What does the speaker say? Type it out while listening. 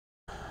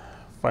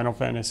Final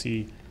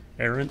Fantasy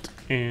Errant,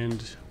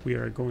 and we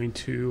are going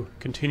to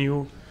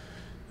continue.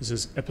 This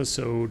is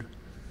episode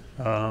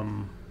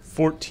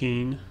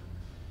 14,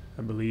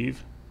 I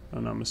believe, if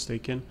I'm not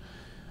mistaken,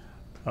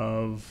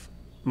 of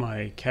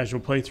my casual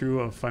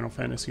playthrough of Final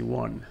Fantasy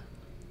 1.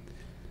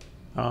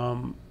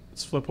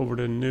 Let's flip over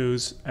to the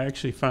news. I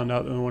actually found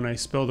out that when I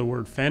spell the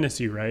word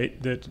fantasy right,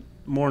 that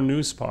more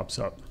news pops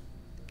up.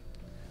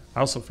 I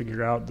also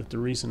figured out that the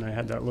reason I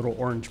had that little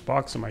orange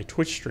box on my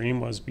Twitch stream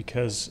was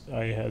because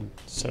I had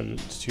set it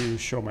to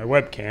show my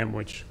webcam,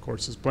 which of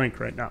course is blank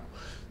right now.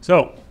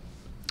 So,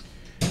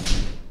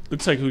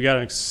 looks like we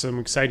got some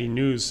exciting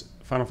news.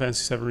 Final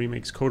Fantasy VII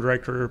Remake's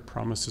co-director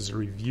promises a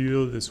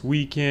review this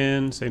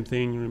weekend. Same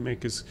thing,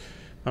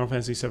 Final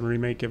Fantasy VII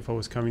Remake info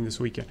is coming this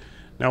weekend.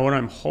 Now, what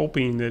I'm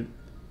hoping that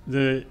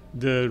the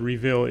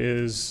reveal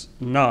is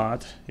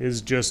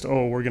just,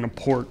 oh, we're going to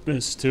port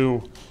this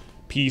to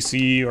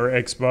PC or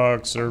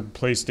Xbox or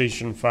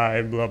PlayStation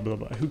 5, blah, blah,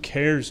 blah. Who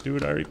cares,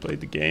 dude? I already played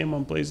the game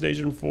on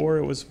PlayStation 4.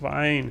 It was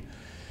fine.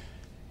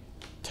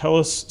 Tell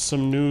us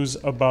some news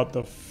about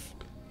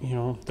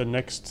the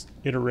next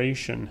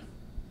iteration.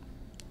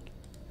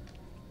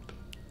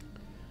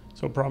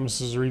 So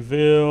promises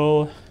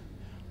reveal.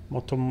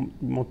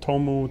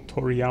 Motomu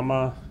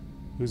Toriyama,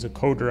 who's a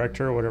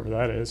co-director or whatever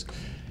that is.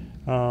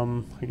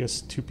 I guess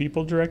 2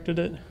 people directed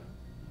it.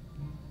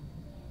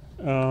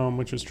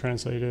 Which was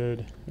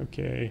translated.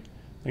 Okay,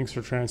 thanks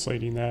for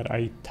translating that.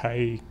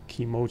 Aitai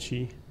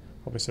Kimochi.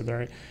 Hope I said that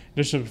right. In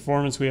addition to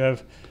performance, we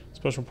have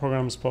special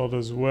programs spelled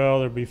as well.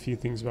 There'll be a few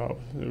things about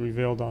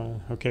revealed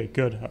on. Okay,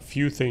 good. A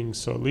few things.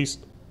 So at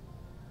least,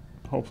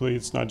 hopefully,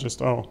 it's not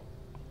just a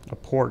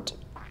port.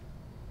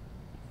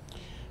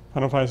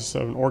 Final Fantasy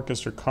VII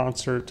Orchestra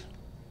Concert,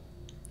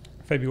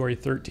 February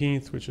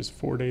 13th, which is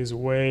 4 days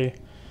away.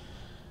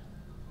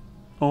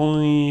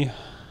 Only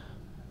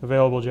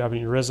available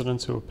Japanese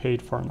residents who have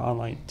paid for an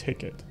online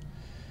ticket.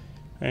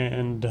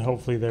 And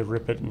hopefully they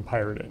rip it and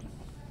pirate it.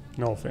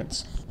 No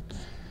offense.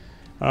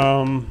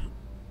 Nomuro,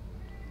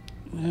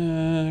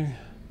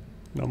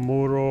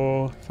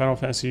 Final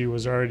Fantasy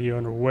was already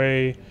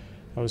underway.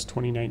 That was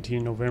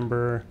 2019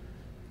 November.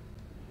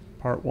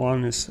 Part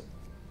 1 is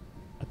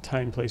a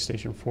timed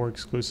PlayStation 4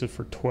 exclusive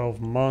for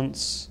 12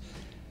 months.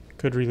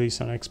 Could release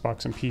on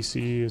Xbox and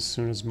PC as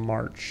soon as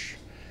March.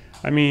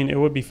 I mean, it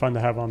would be fun to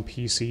have on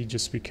PC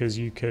just because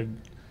you could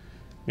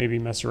maybe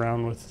mess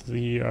around with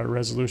the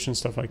resolution,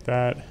 stuff like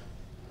that.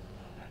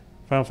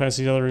 Final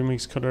Fantasy VII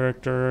Remake's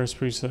co-director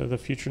said the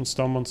future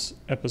installments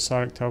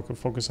episodic tale could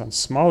focus on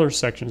smaller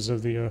sections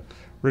of the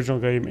original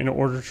game in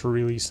order to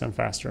release them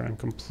faster. I'm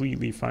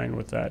completely fine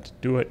with that.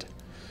 Do it.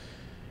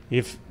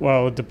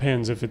 Well, it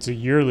depends. If it's a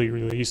yearly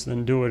release,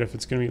 then do it. If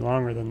it's going to be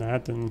longer than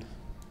that, then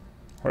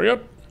hurry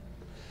up.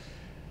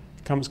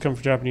 Come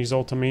for Japanese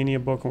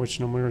Ultimania book, in which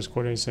Nomura is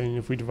quoted as saying,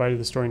 if we divided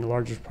the story into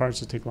larger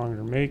parts, it would take longer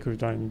to make. We've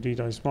done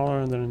indeed smaller,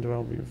 and then in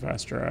development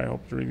faster. I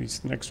hope to release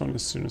the next one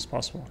as soon as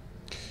possible.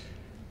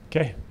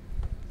 Okay,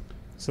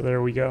 so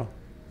there we go.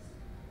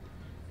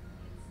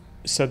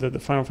 It said that the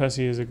Final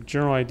Fantasy is a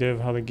general idea of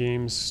how the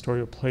game's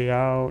story will play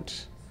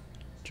out.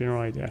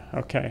 General idea.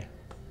 Okay,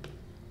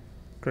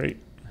 great.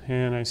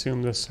 And I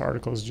assume this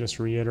article is just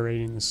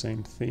reiterating the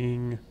same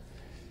thing.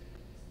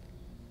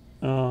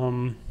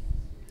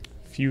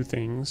 Few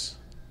things.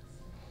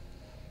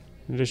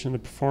 In addition to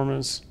the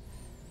performance,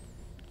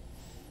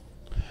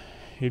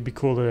 it'd be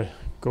cool to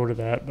go to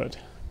that, but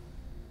you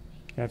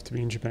have to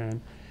be in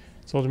Japan.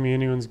 It's ultimately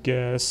anyone's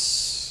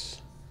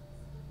guess.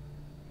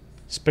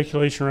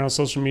 Speculation around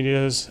social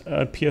media is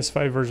a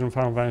PS5 version of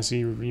Final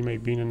Fantasy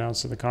Remake being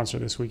announced at the concert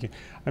this weekend.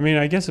 I mean,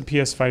 I guess a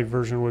PS5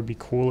 version would be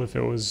cool if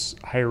it was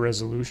higher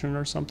resolution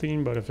or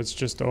something, but if it's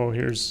just, oh,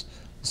 here's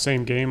the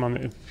same game on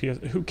the PS,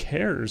 who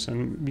cares?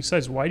 And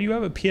besides, why do you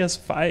have a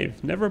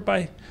PS5? Never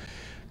buy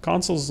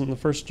consoles in the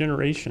first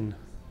generation.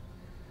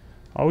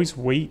 Always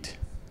wait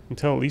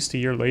until at least a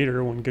year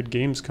later when good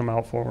games come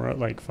out for it,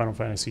 like Final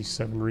Fantasy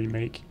VII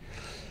Remake.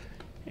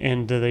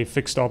 And they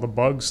fixed all the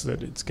bugs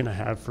that it's going to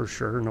have for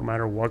sure, no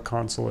matter what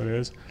console it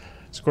is.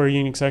 Square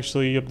Enix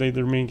actually updated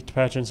their main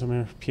patch and some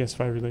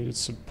PS5 related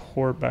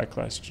support back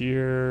last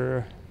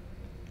year.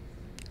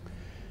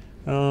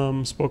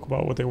 Spoke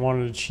about what they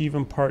wanted to achieve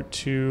in Part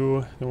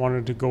 2. They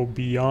wanted to go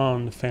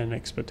beyond fan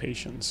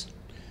expectations,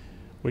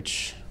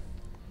 which,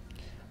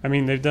 I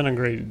mean, they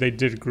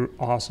did an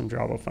awesome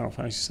job of Final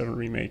Fantasy VII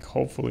Remake.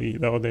 Hopefully,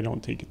 though, they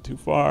don't take it too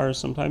far.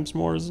 Sometimes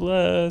more is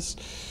less.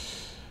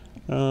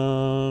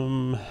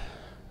 All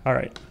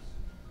right.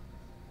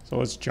 So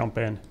let's jump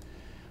in.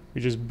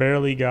 We just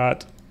barely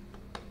got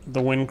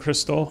the Wind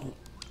Crystal.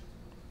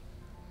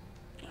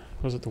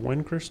 Was it the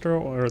Wind Crystal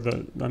or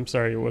I'm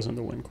sorry, it wasn't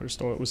the Wind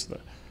Crystal. It was the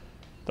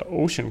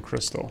Ocean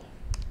Crystal.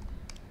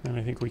 And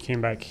I think we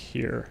came back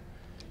here.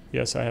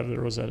 Yes, I have the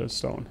Rosetta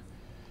Stone.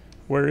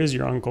 Where is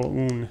your Uncle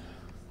Un?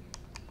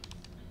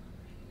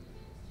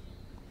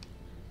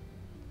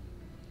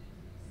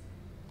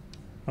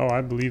 Oh,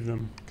 I believe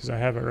them because I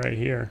have it right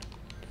here.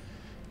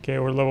 Okay,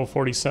 we're level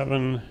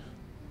 47.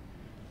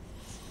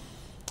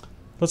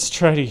 Let's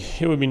try to,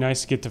 it would be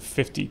nice to get to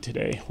 50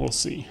 today. We'll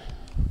see.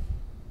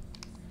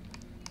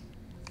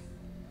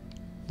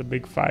 The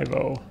big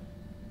 5-0.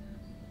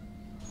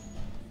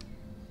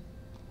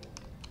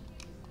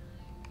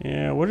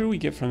 Yeah, what did we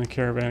get from the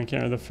caravan? I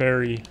can't remember, the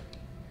ferry.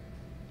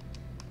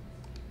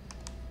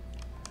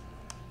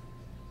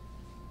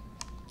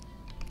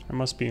 I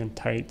must be in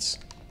tights.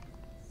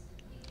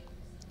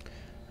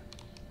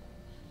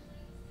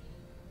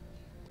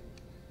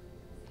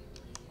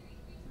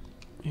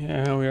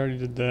 Yeah, we already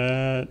did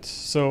that.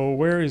 So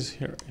where is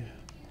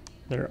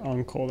their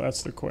uncle?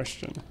 That's the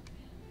question.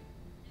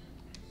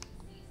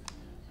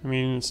 I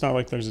mean, it's not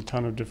like there's a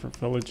ton of different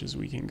villages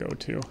we can go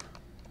to.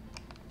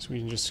 So we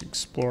can just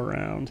explore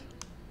around.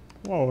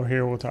 While we're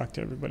here, we'll talk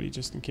to everybody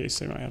just in case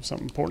they might have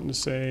something important to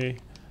say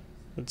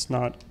that's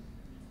not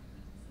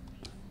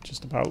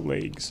just about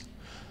legs.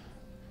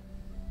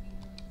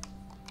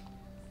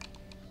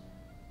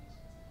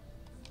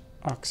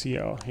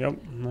 Oxiel, yep,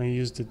 I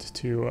used it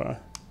to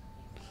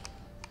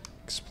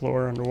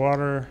explore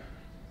underwater.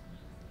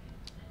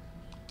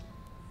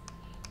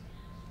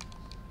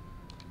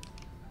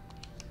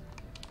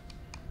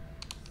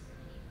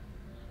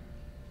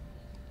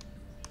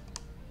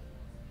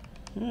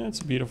 Yeah, it's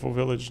a beautiful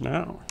village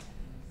now.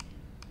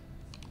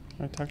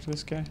 Can I talk to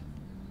this guy?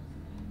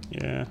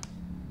 Yeah.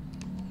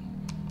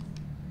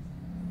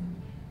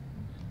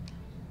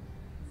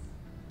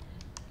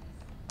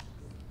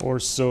 Or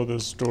so the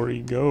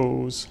story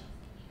goes.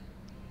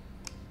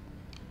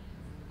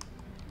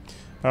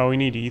 Oh, we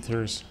need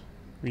ethers.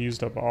 We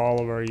used up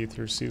all of our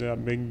ethers. See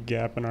that big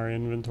gap in our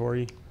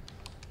inventory?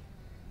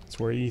 That's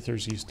where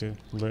ethers used to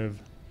live.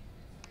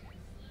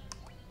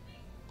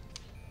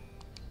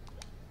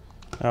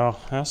 Oh,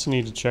 I also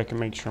need to check and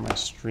make sure my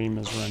stream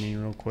is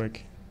running real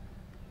quick.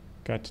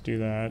 Got to do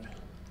that.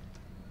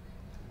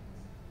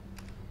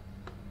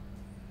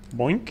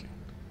 Boink.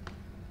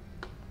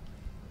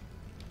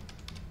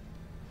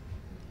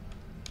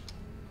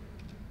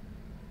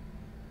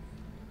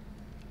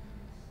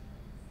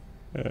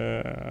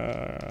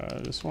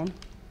 This one.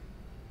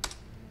 Let's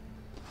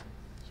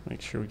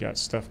make sure we got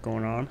stuff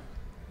going on.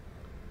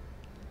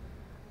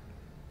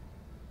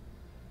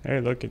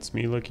 Hey, look, it's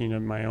me looking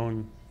at my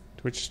own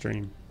Twitch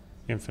stream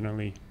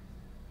infinitely.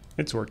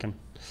 It's working.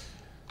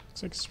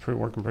 Looks like it's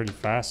working pretty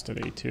fast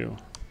today too.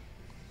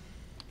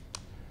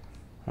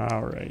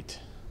 Alright.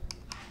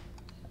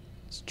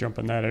 Let's jump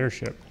in that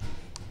airship.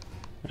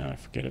 Now I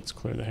forget it's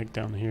clear the heck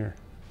down here.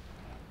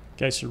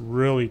 Guys should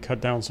really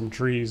cut down some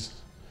trees.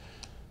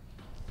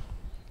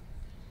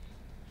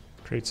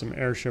 Create some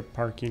airship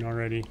parking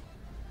already.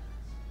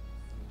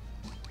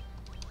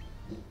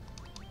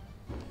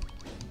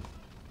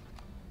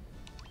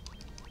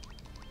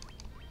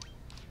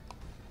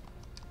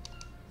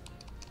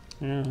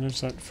 Yeah,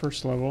 there's that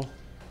first level.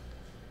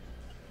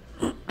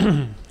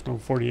 Oh,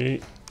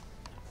 48.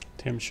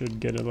 Tim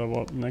should get a level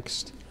up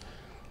next.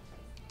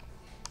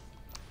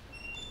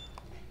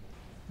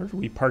 Where do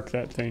we park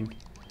that thing?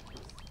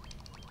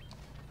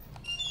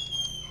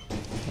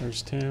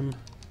 There's Tim.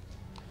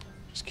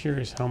 Just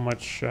curious how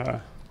much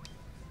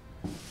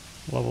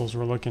levels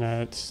we're looking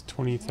at.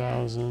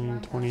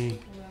 20,000,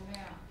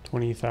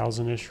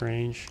 20,000-ish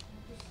range.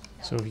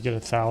 So if you get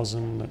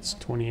 1,000, that's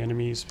 20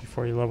 enemies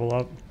before you level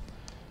up.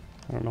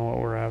 I don't know what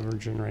we're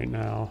averaging right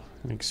now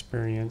in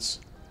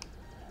experience.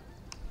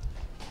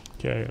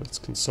 Okay, let's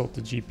consult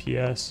the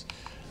GPS.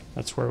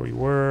 That's where we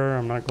were.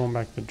 I'm not going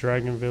back to the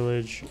Dragon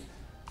Village.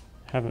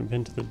 Haven't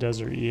been to the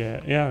desert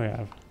yet. Yeah, we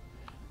have.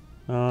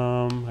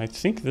 I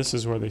think this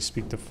is where they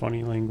speak the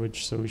funny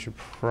language, so we should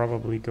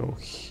probably go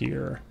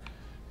here.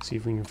 See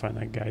if we can find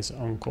that guy's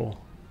uncle.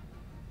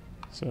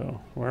 So,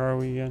 where are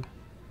we again?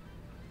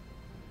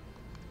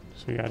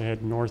 So we gotta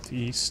head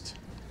northeast.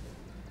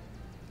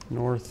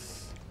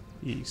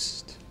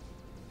 Northeast.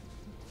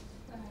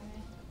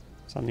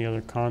 It's on the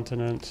other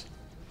continent.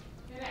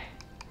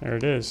 There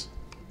it is.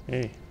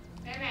 Hey.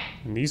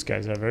 And these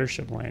guys have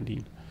airship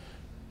landing.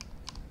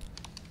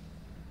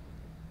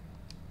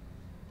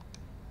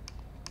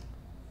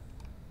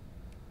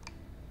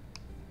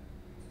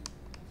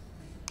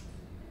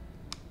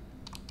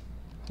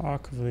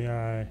 Hawk of the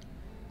Eye.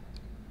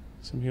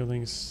 Some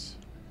buildings.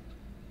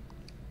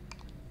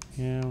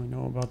 Yeah, we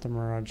know about the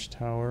Mirage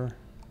Tower.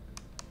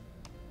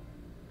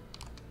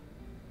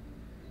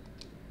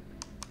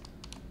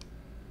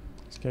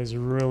 These guys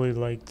really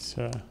liked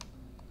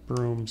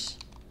brooms.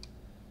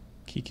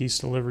 Kiki's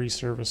delivery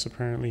service,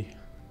 apparently.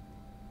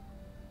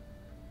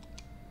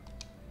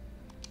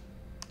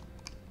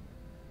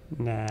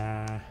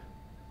 Nah.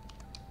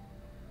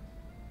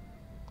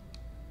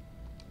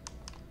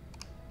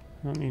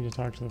 I don't need to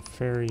talk to the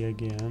ferry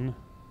again.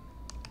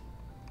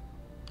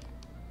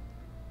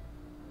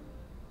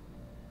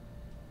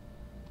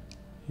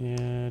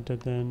 Yeah, did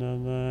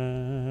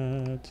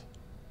that.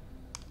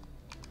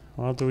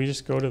 Well, do we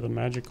just go to the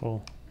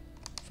magical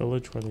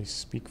village where they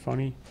speak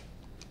funny?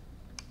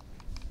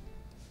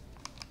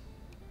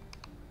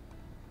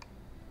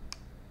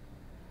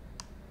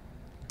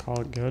 Call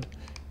it good.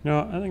 No,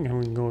 I think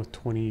I'm gonna go with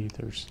 20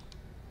 ethers.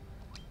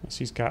 Unless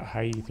he's got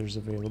high ethers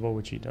available,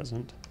 which he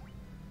doesn't.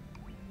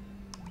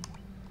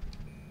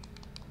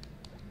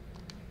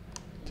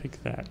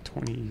 Take that,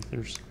 20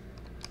 ethers.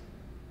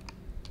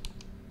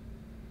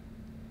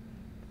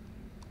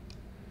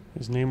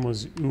 His name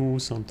was Ooh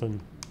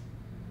something.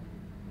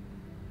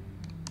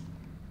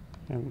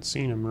 Haven't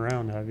seen him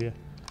around, have you?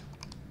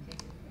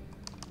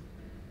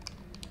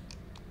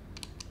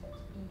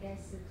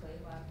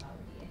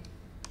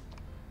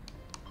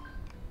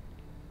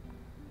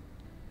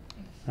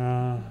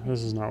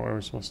 This is not where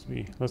we're supposed to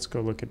be. Let's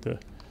go look at the...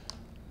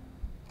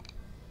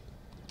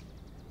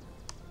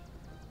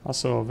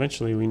 Also,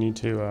 eventually we need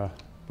to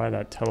buy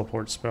that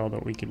teleport spell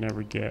that we could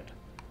never get.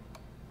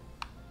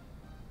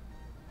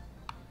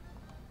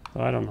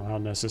 Well, I don't know how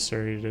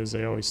necessary it is.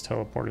 They always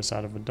teleport us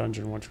out of a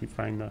dungeon once we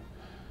find the...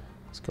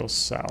 Let's go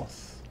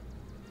south.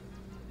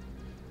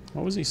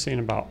 What was he saying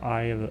about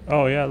eye of the...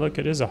 Oh yeah, look,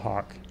 it is a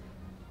hawk.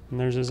 And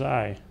there's his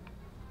eye.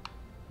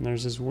 And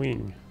there's his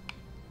wing.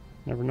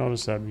 Never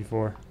noticed that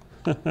before.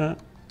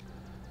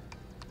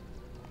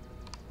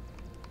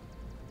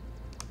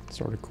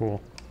 Sort of cool.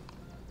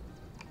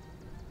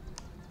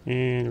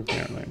 And we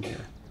can't land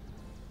here.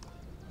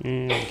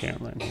 And we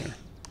can't land here.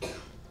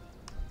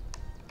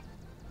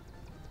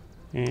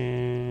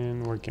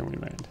 And where can we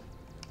land?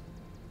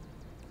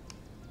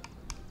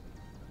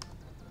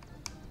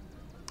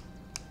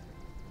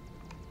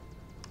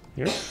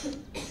 Here?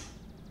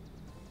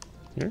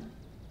 Here?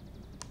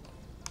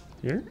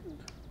 Here?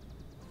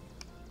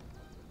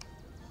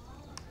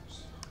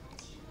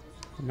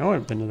 I know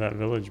I've been to that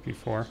village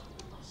before.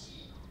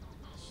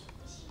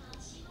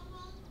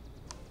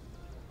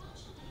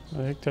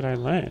 Where the heck did I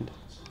land?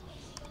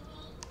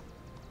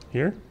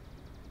 Here?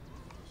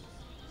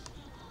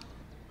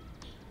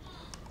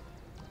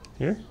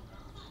 Here?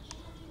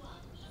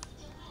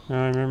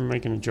 Now I remember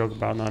making a joke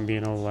about not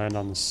being able to land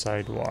on the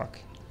sidewalk.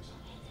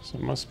 So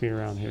it must be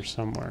around here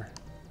somewhere.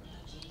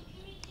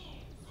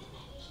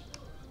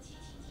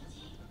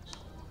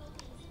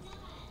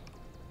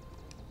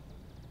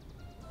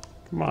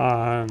 Come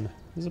on.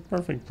 This is a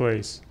perfect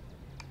place.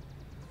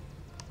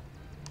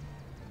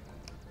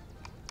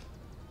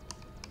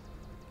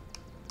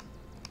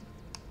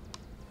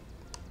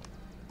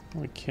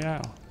 Holy cow.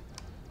 How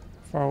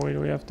far away do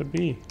we have to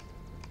be?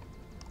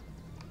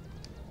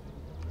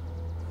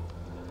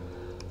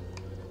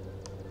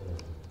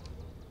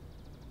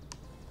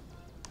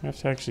 I have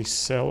to actually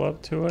sail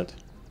up to it?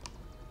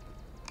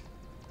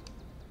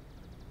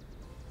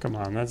 Come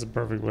on, that's a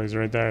perfect place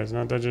right there. It's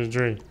not touching a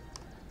tree.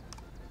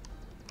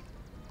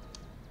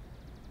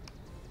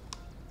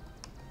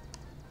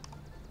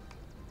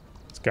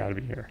 It's gotta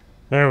be here.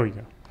 There we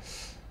go.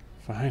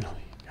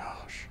 Finally.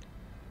 Gosh.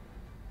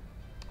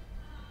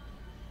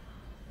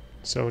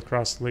 So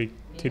across Lake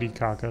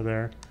Titicaca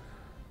there.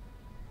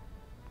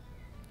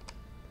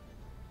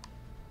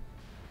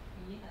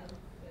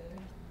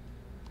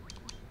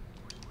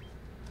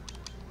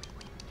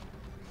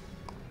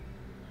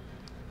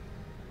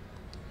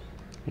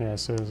 Yeah,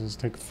 so this is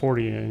take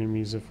 40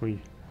 enemies if we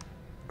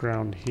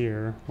ground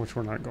here, which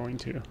we're not going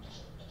to.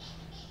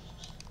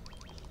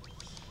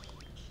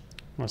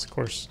 Unless, of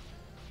course,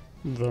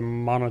 the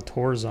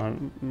Monitor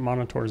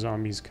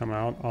zombies come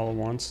out all at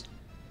once.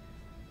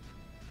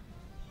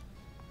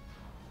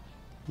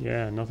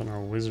 Yeah, nothing our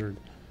wizard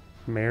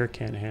mare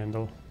can't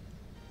handle.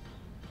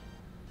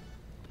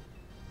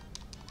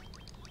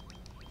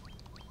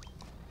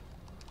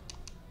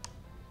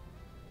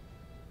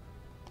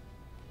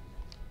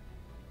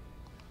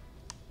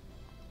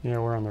 Yeah,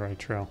 we're on the right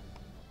trail.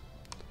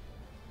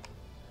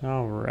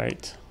 All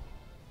right.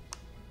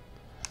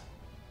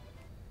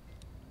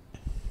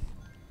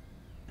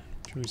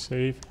 Should we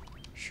save?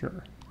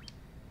 Sure.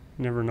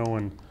 Never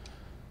knowing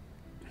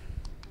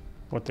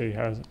what they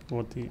have,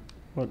 what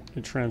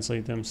it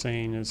translate them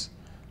saying is,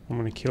 "I'm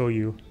gonna kill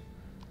you."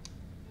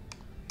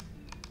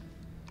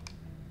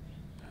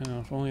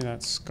 If only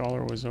that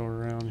scholar was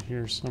over around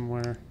here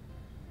somewhere.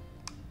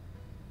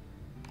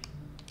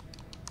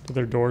 Do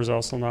their doors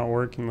also not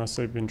work unless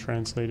they've been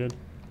translated?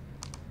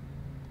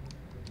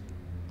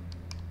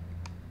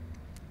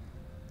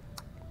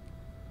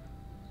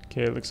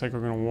 Okay, it looks like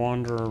we're gonna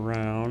wander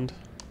around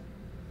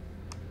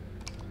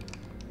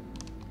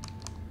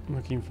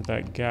looking for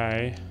that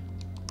guy.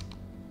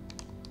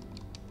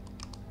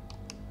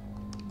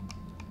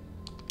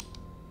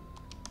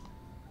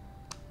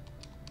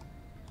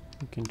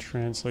 We can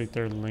translate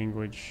their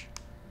language.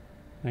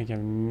 I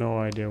have no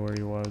idea where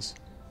he was.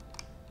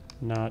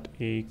 Not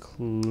a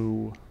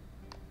clue.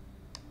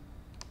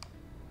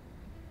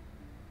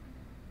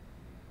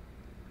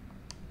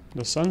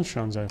 The sun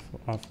shines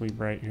awfully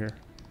bright here.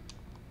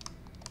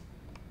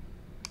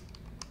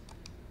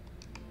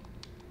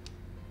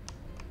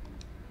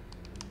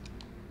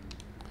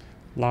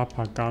 La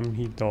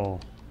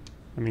Pagamhido.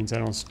 That means I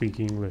don't speak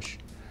English.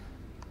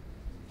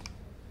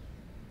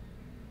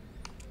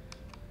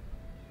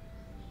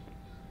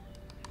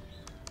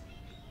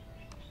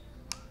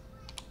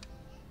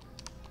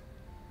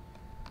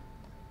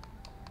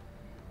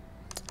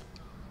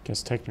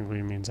 Guess technically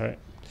it means I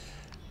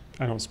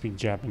I don't speak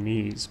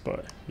Japanese,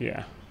 but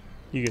yeah,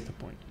 you get the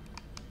point.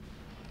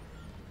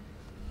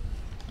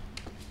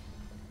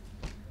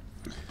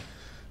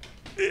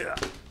 Yeah.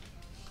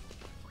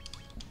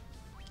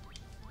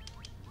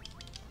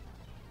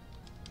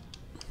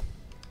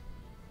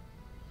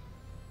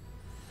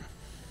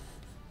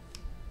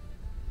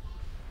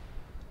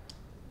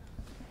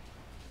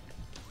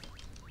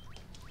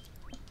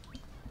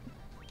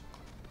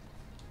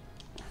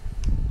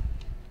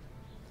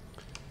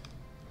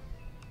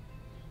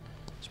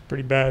 It's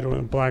pretty bad when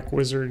a black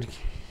wizard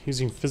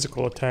using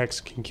physical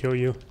attacks can kill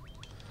you.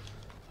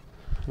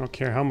 I don't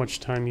care how much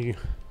time you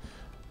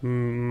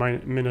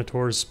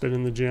minotaurs spend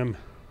in the gym.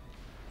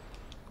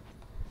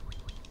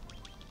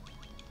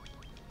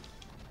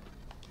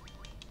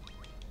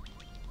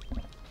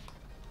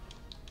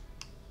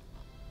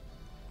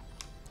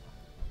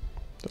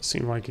 Does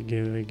seem like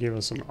they gave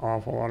us an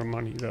awful lot of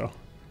money though.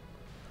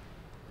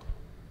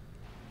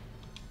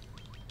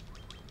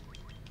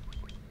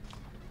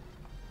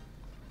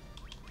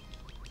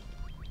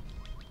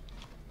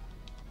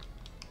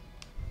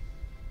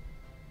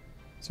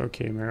 It's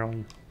okay,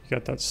 Marilyn. You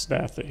got that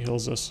staff that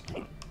heals us.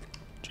 You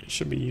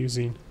should be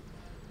using.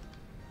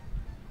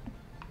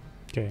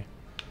 Okay.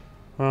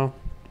 Well,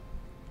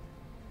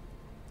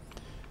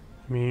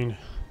 I mean,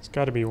 it's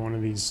got to be one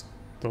of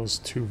those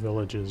two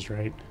villages,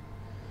 right?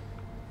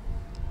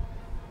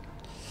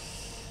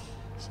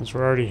 Since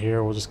we're already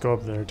here, we'll just go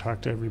up there,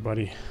 talk to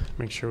everybody,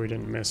 make sure we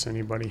didn't miss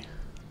anybody.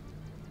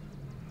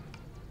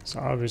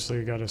 So obviously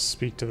we got to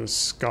speak to the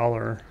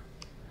scholar.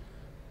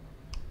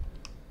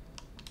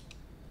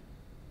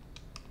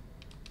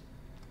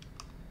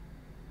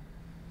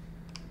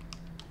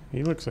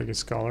 He looks like a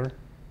scholar.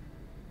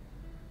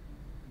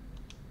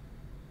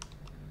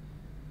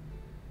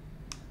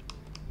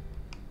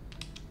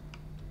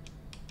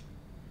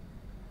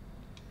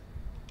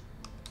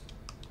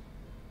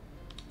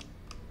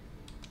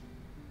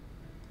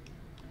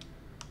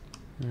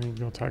 And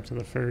go talk to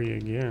the fairy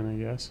again,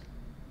 I guess.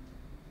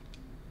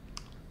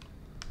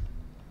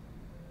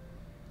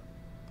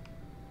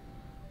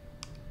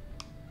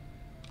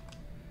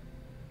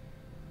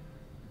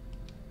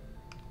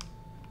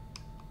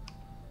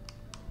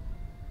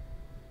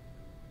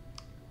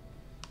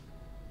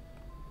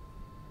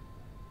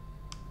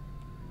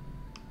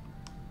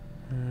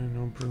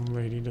 No broom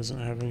lady doesn't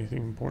have anything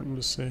important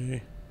to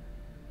say.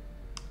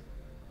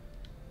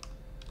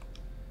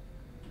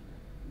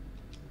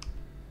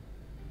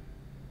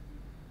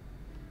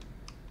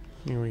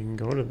 We can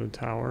go to the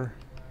tower.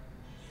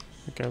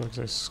 That guy looks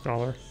like a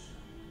scholar.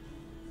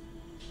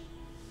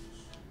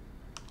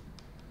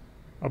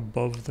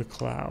 Above the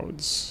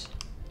clouds.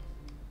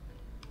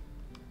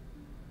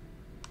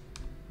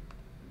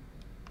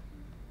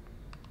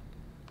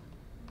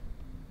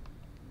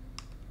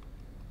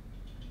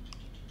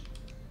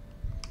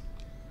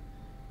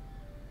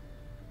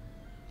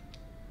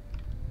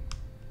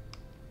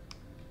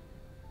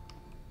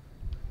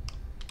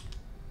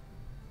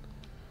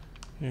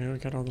 Yeah, we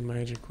got all the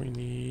magic we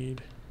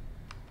need.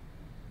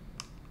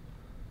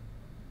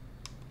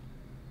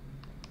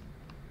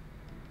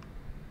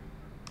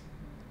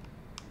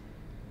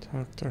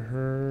 Talk to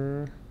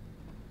her.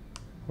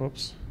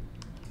 Whoops.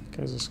 That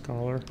guy's a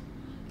scholar.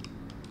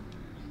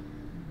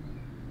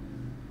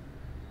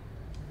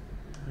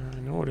 I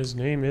know what his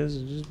name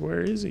is, just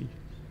where is he?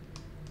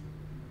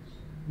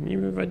 And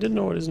even if I didn't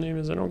know what his name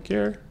is, I don't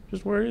care.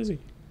 Just where is he?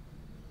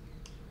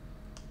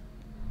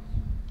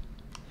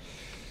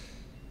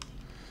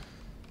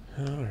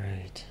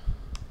 Alright.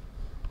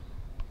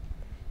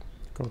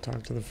 Go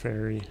talk to the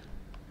fairy.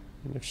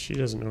 And if she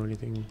doesn't know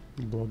anything,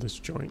 blow this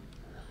joint.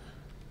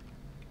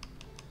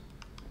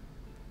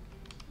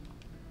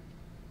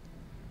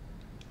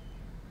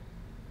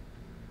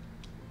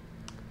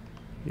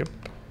 Yep.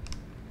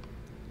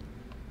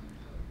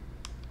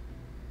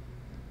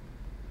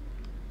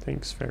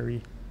 Thanks,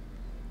 fairy.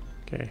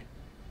 Okay.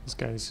 These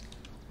guys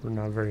were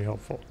not very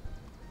helpful.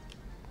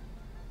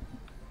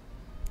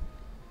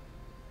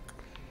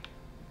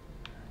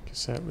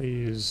 Guess that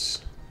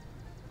leaves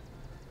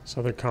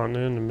Southern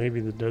Continent and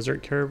maybe the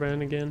desert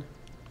caravan again.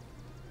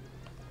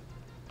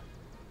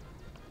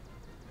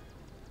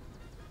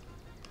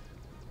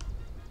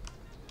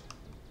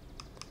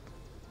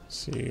 Let's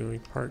see, we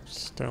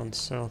parked down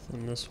south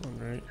on this one,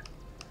 right?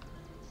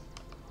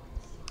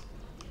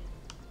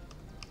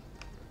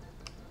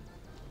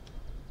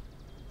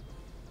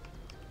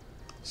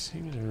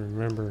 Seem to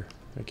remember,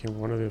 like in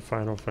one of the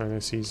Final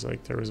Fantasies,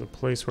 like there was a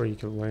place where you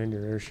could land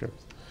your airship.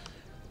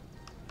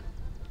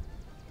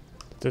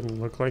 It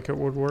didn't look like it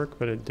would work,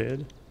 but it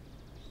did.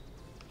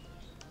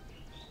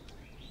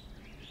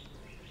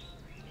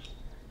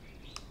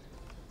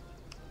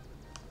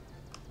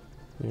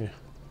 Yeah.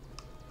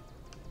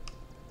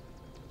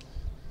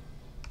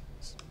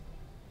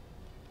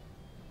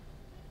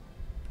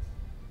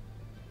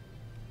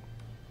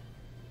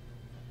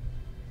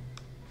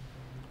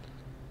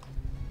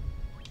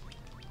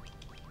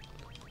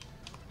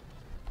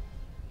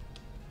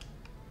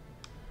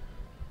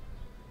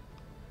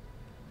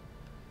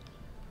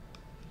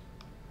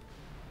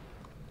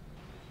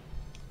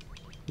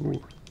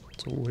 Ooh,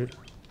 it's a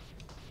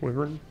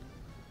wyvern?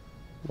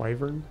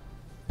 Wyvern?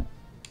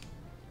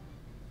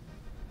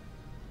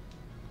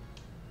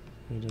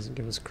 He doesn't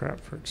give us crap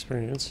for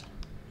experience.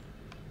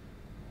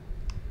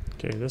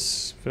 Okay,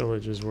 this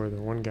village is where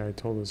the one guy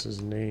told us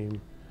his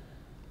name.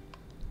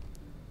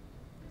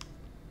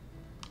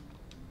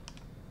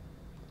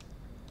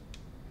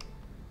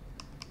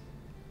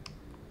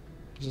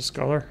 There's a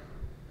scholar.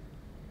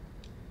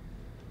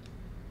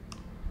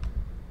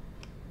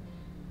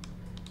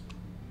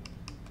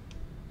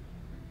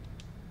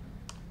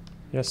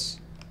 Yes.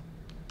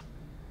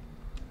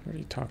 I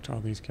already talked to all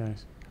these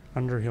guys.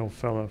 Underhill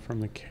fella from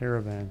the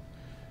caravan.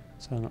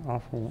 It's an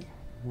awful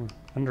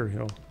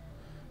Underhill.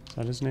 Is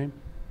that his name?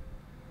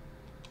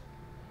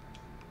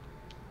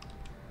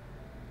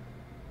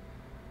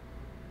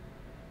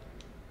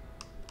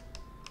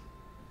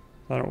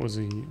 Thought it was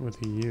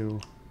with a U.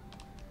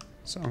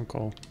 It's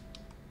uncle.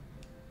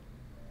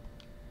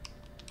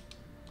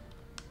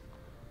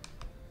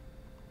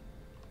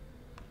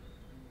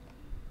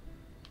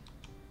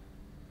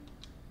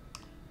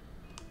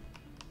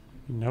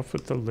 Enough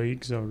with the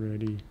legs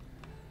already.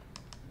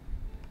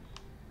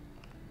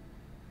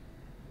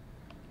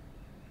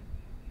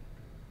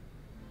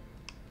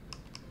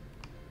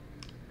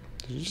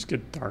 Did you just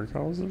get dark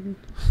all of a sudden?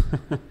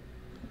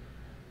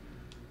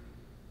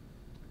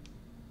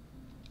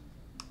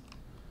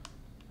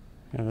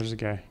 Yeah, there's a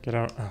guy. Get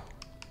out. Oh.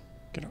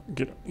 Get out.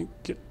 Get out.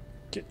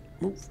 Get.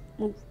 Move.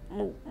 Move.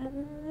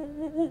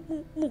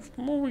 Move.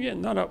 Move again.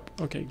 Not up.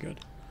 Okay, good.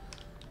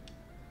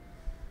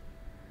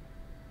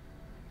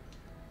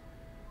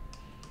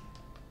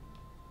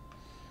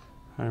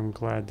 I'm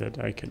glad that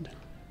I could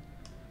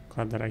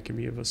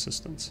be of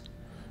assistance.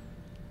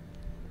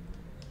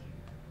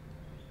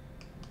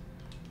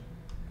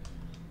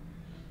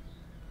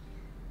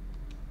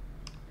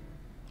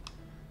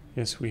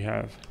 Yes, we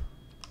have.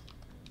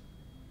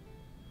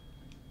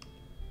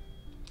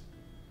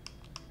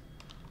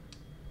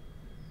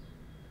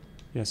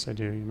 Yes, I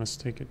do. You must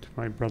take it to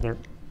my brother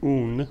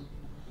Un,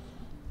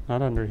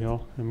 not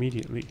Underhill,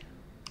 immediately.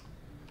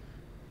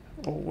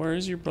 Oh, where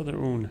is your brother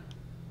Un?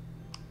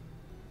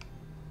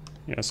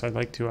 Yes, I'd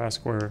like to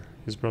ask where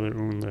his brother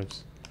Un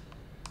lives.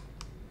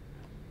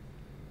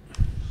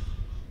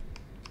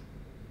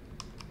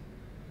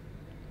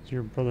 Is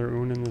your brother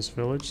Un in this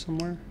village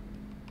somewhere?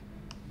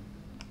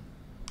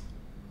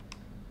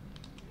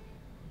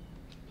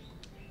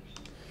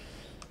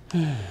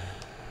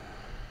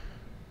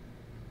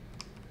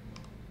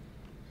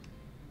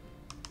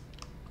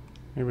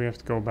 Maybe we have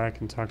to go back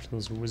and talk to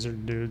those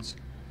wizard dudes.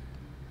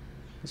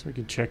 Guess we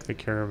could check the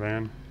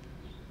caravan.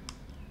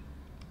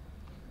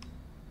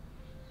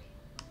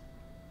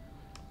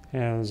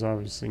 Yeah, there's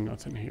obviously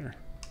nothing here.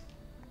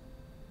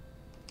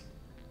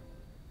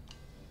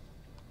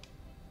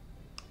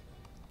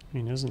 I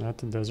mean, isn't that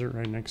the desert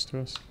right next to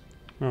us?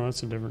 No,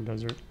 that's a different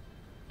desert.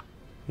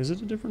 Is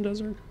it a different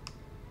desert?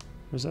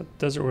 Or is that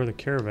the desert where the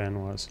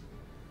caravan was?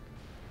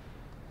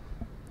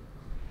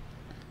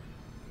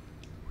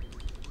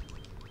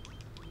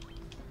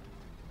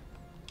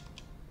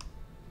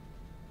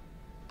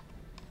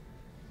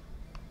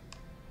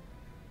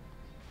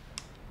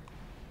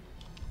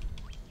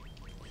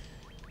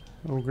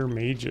 Ogre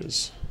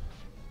mages.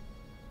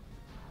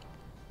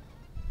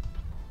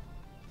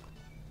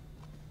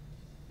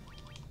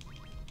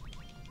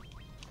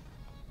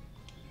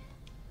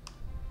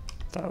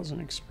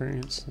 $1,000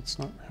 experience. That's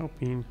not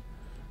helping.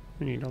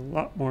 We need a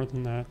lot more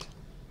than that.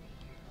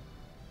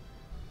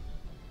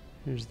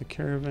 Here's the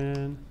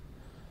caravan.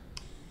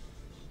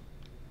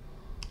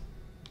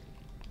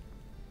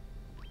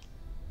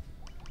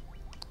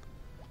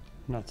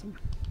 Nothing.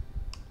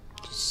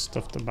 Just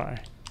stuff to buy.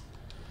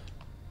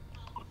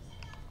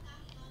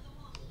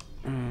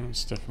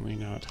 It's definitely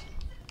not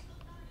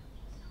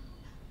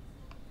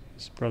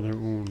his brother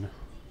Un.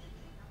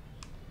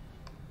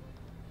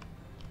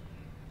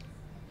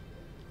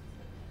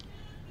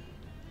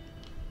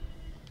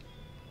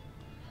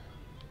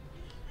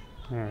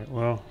 Alright,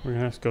 well, we're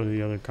gonna have to go to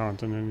the other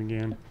continent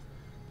again.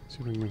 See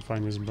if we can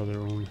find his brother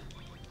Un.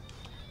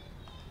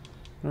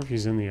 I wonder if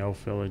he's in the elf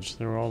village.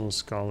 There were all those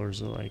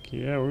scholars that are like,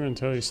 yeah, we're gonna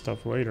tell you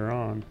stuff later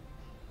on.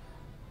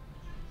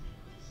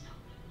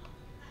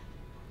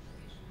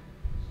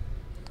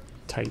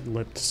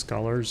 Tight-lipped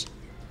scholars.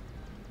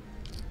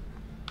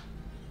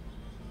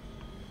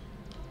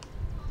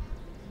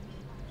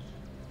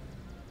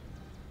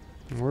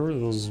 Where were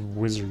those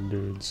wizard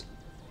dudes?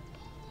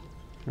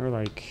 They were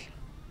like...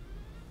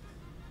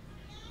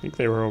 I think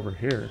they were over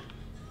here.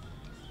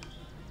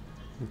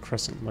 In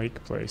Crescent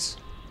Lake place.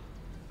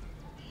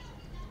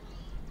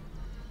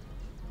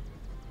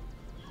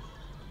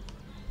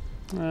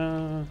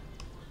 Guess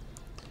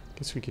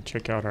we could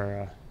check out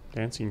our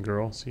dancing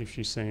girl, see if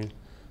she's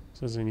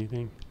says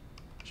anything.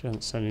 She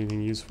hasn't said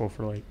anything useful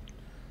for like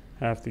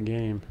half the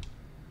game.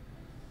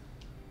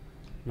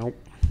 Nope.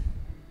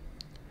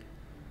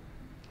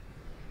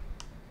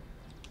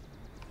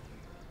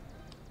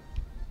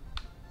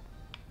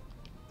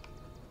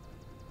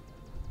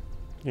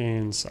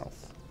 And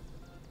south.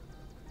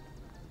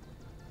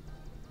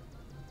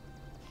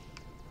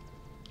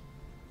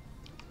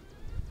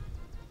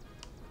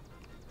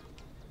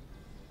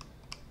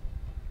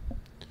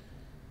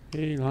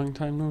 Hey, long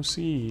time no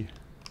see.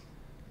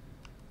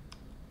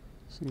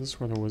 So this is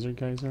where the wizard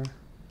guys are?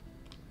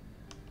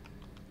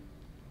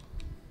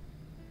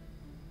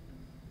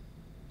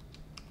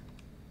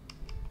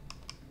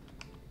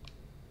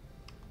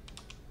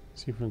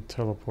 See if we can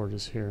teleport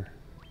us here.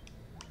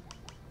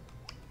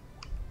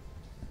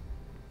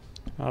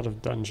 Out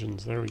of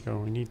dungeons. There we go.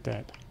 We need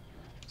that.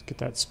 Let's get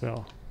that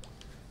spell.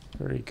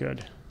 Very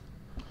good.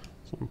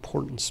 It's an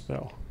important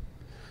spell.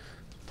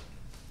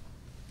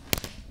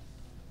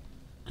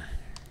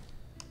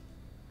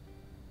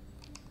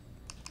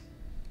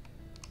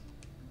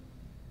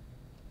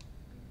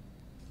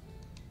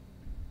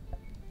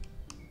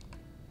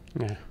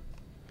 Yeah.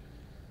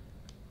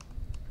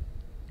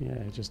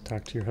 Yeah, just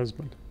talk to your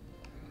husband.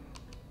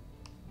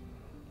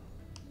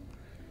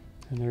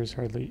 And there's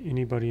hardly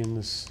anybody in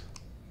this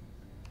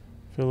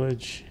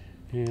village,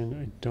 and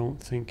I don't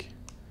think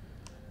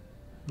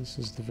this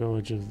is the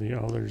village of the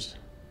elders.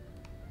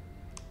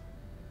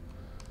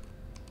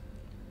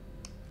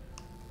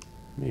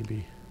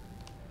 Maybe.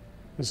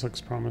 This looks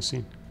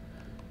promising.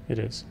 It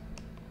is.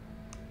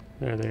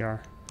 There they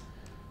are.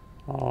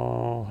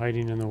 All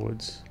hiding in the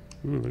woods.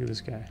 Ooh, look at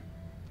this guy.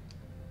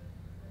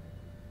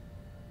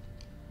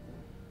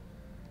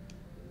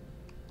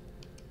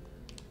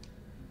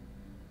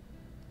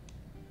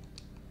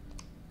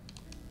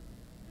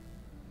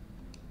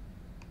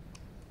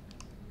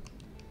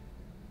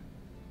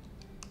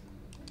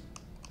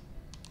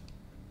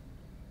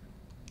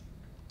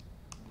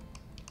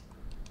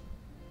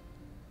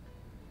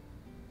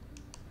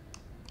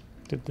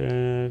 Did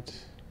that.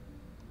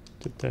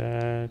 Did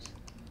that.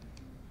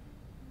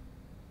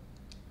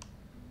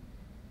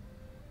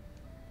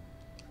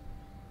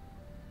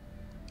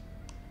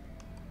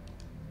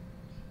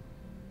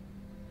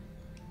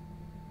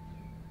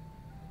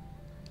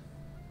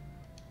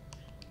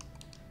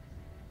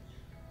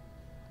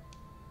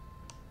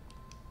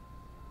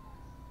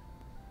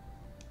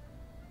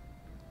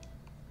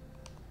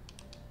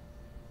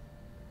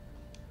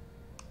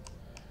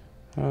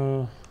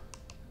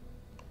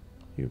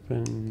 You've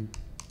been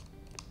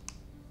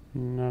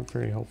not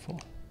very helpful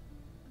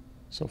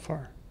so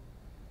far.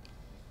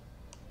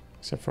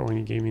 Except for when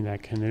you gave me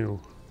that canoe.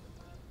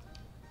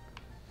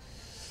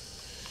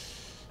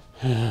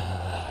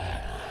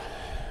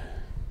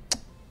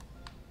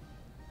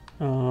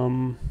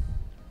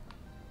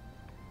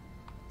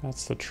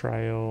 That's the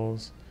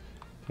trials.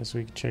 Guess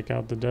we can check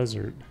out the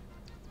desert.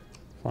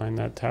 Find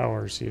that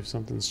tower, see if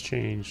something's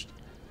changed.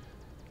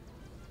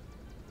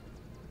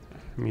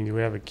 I mean, do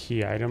we have a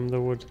key item that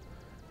would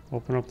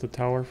open up the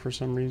tower for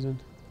some reason?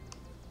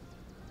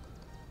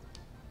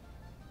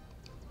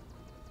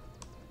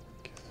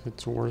 Guess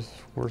it's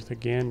worth a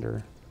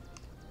gander.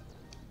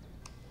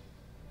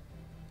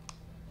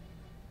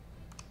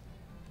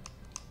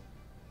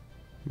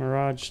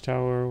 Mirage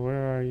Tower,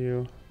 where are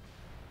you?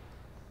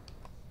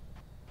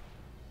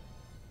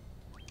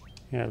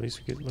 Yeah, at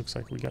least looks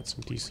like we got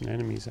some decent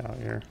enemies out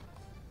here.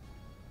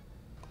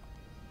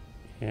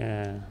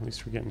 Yeah, at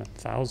least we're getting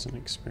 1,000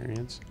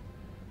 experience.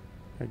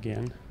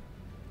 Again.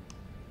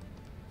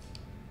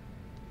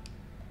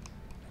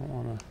 Don't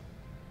wanna...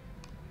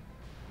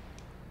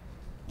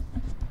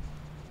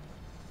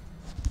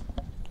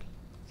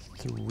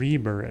 Three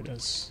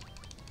Berettas.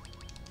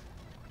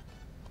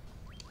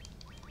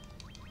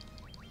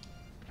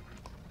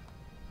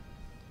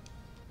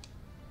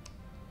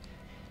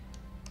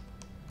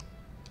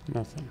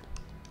 Nothing.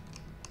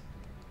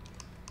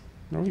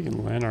 No, we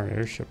can land our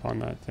airship on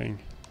that thing.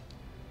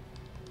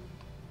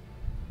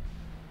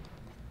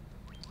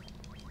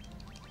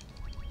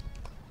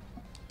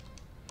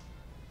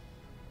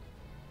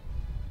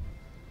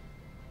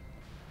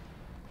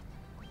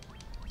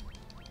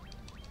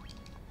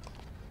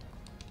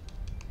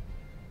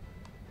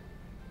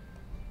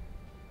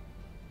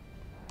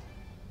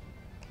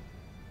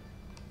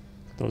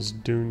 Those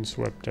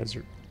dune-swept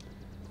desert.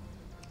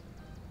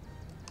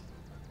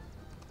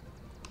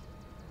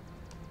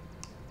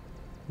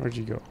 Where'd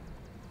you go?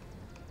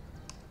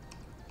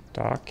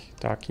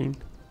 Docking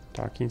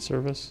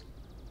service?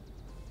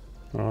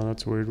 Oh,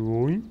 that's weird.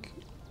 Woink,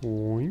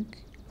 woink,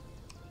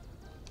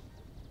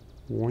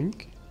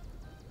 woink.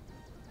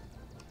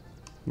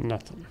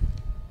 Nothing.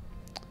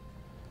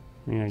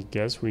 I mean, I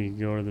guess we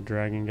go to the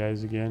dragon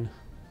guys again.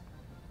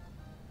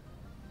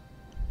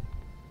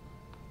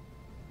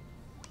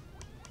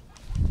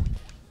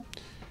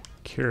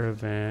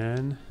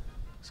 Caravan.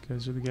 These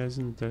guys are the guys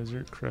in the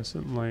desert.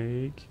 Crescent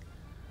Lake.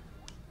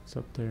 It's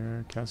up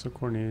there. Castle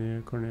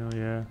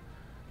Cornelia.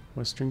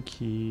 Western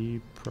Key.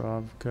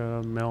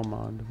 Pravka.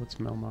 Melmond. What's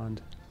Melmond?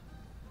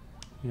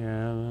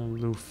 Yeah,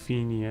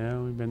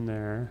 Lufinia. We've been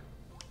there.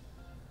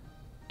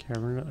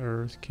 Cavern of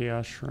Earth.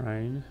 Chaos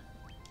Shrine.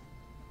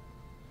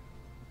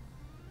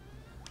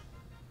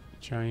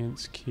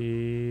 Giant's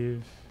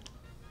Cave.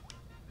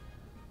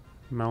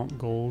 Mount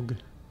Golg.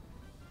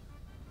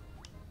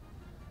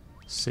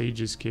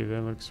 Sage's Cave,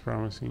 that looks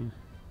promising.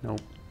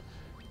 Nope.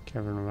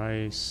 Cavern of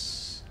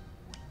Ice.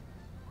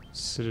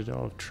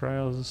 Citadel of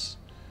Trials.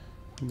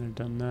 And they've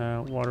done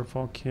that.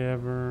 Waterfall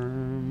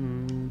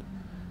Cavern.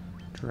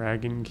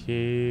 Dragon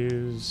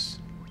Caves,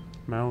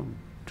 Mount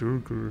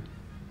Durgur,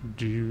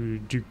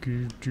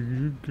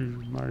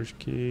 Marsh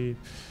Cave,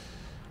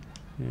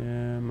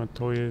 yeah,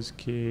 Matoya's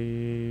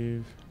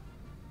Cave,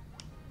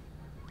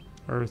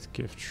 Earth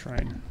Gift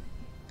Shrine,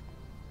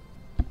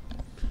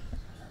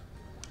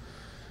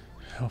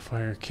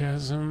 Hellfire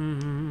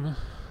Chasm,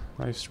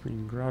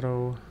 Lifespring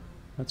Grotto.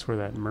 That's where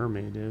that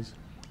mermaid is.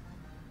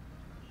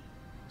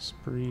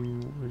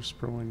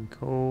 Whispering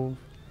Cove.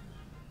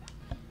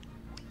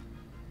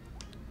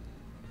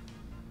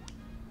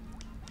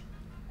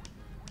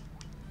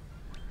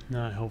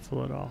 Not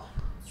helpful at all.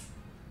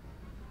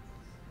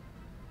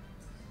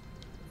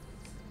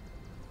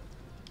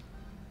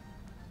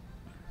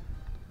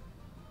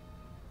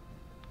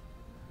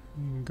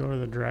 You can go to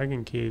the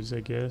Dragon Caves, I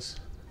guess.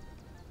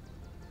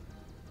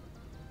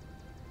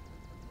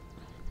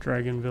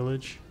 Dragon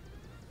Village.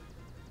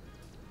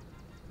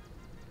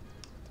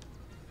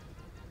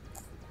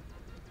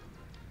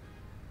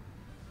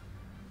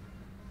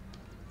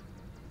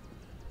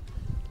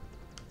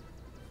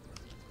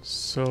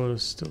 So it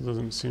still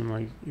doesn't seem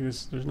like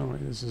this. There's no way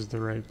this is the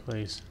right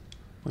place.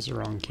 That's the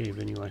wrong cave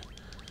anyway.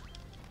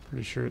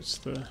 Pretty sure it's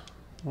the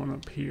one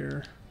up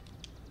here.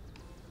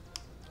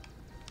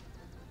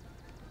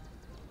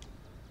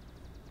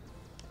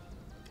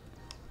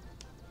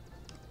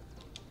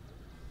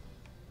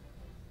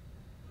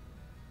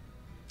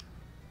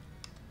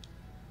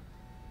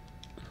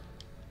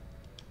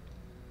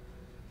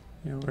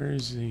 Yeah, where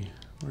is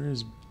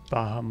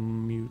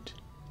Bahamut?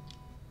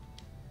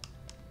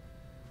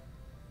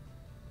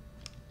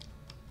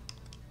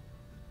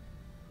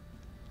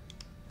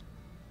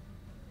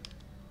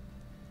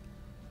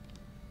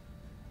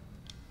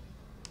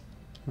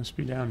 Must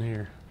be down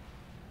here.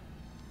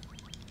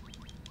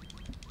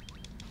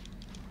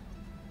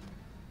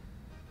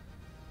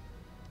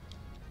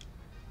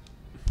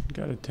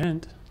 Got a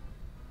tent.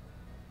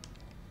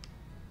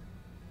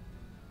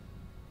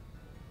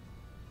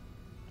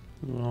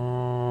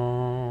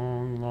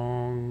 Long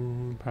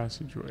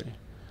passageway.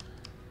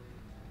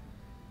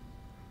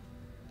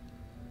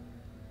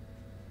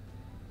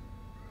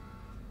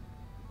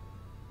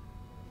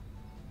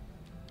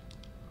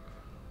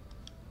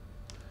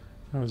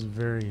 That was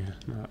very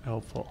not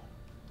helpful.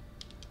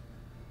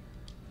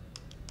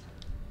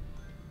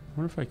 I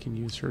wonder if I can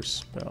use her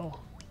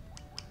spell.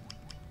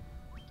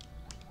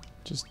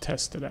 Just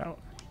test it out.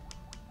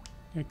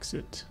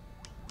 Exit.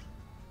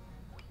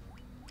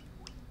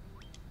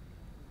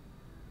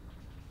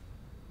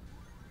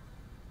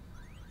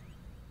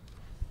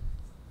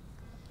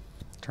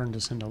 Turn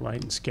this into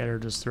light and scatter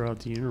this throughout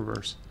the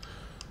universe.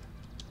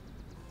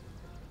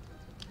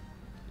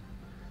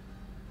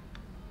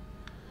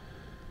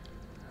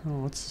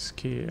 Oh, what's this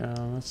key?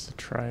 That's the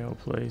trio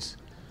place.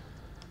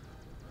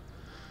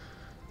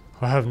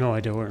 I have no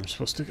idea where I'm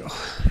supposed to go.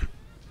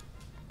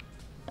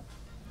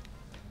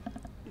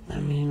 I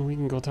mean, we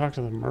can go talk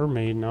to the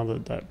mermaid now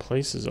that that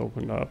place is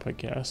opened up, I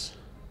guess.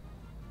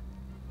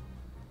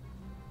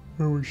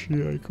 Where was she?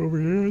 Like over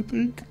here, I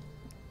think.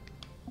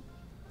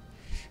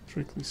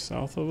 Strictly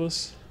south of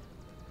us.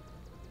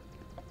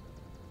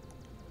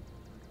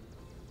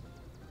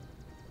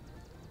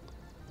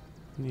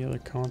 On the other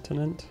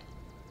continent.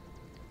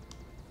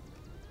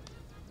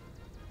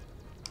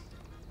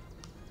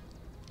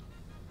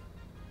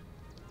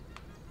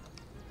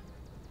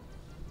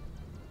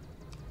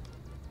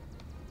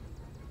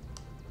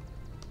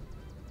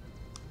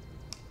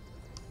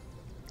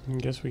 I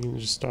guess we can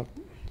just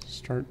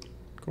start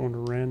going to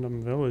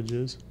random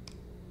villages.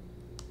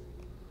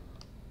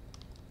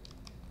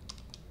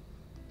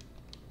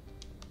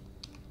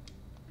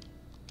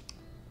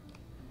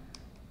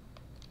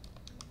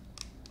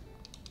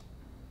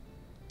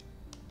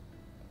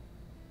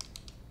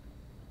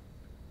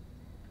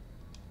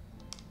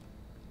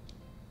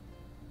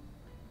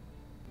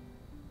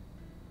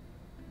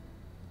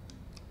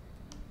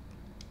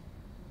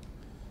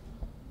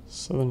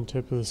 Southern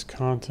tip of this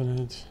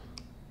continent.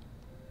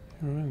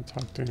 We haven't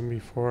talked to him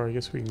before. I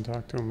guess we can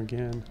talk to him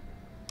again.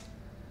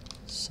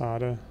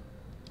 Sada.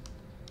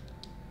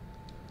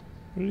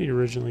 What did he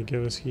originally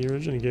give us? He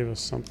originally gave us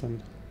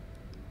something.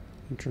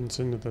 Entrance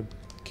into the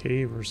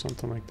cave or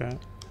something like that.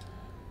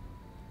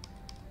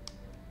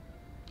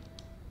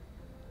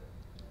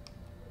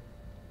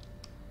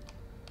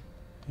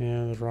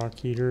 Yeah, the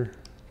rock eater.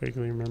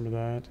 Vaguely remember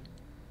that.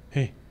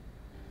 Hey,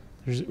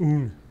 there's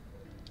Un.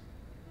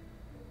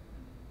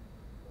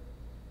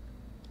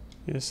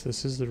 Yes,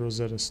 this is the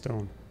Rosetta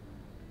Stone.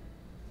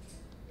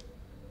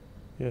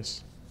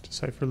 Yes,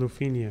 decipher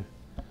Lufinia.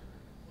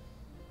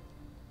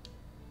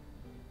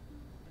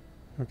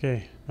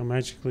 Okay, now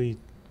magically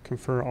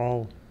confer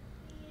all.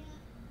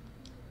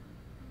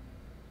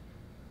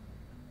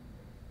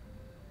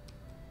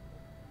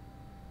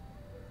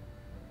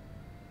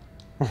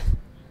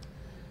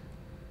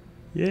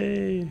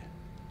 Yay!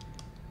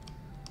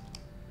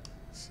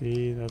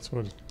 See, that's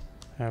what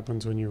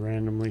happens when you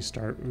randomly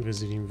start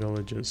visiting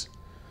villages.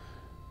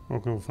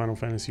 Welcome to Final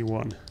Fantasy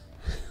 1.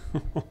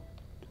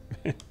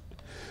 I'm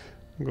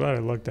glad I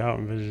lucked out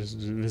and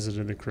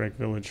visited the correct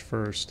village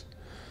first.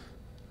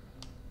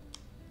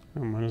 I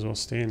might as well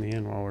stay in the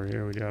inn while we're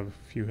here. We do have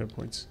a few hit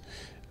points.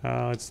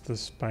 It's the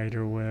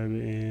spider web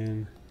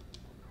in.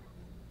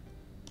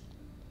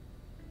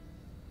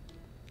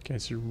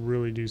 Guys should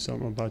really do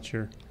something about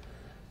your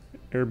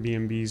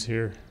Airbnbs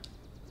here.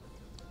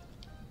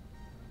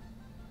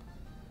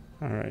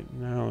 Alright,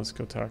 now let's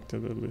go talk to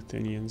the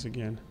Lithuanians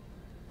again.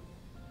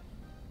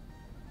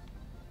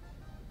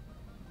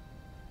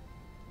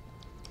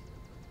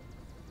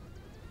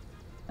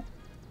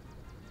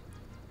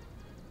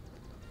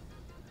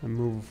 And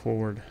move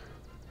forward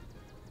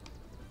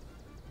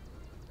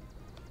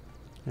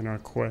in our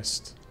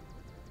quest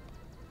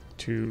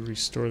to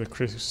restore the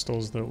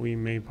crystals that we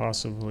may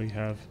possibly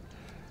have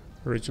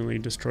originally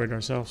destroyed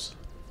ourselves.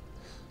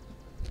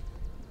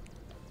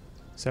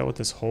 Is that what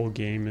this whole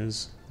game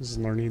is? Is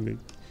learning that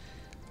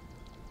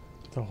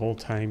the whole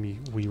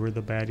time we were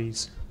the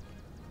baddies?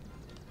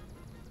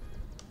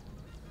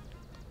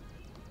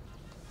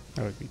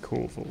 That would be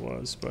cool if it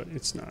was, but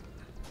it's not.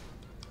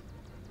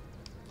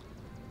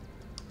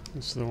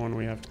 This is the one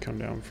we have to come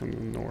down from the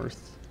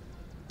north.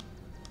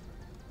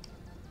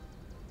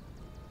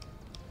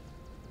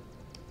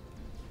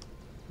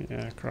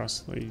 Yeah,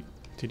 across Lake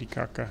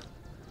Titicaca.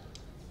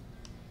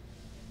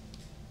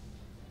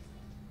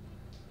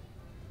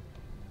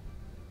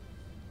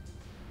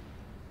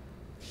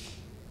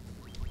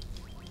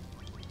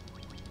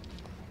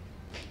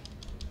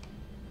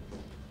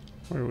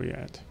 Where are we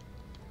at?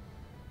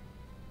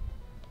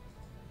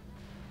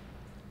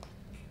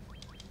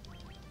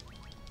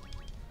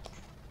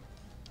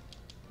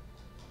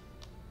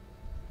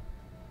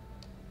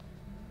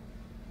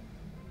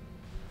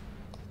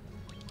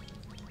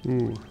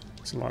 Ooh,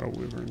 it's a lot of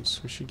wyverns.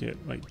 We should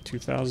get like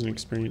 2,000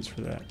 experience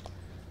for that.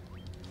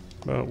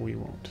 But we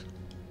won't.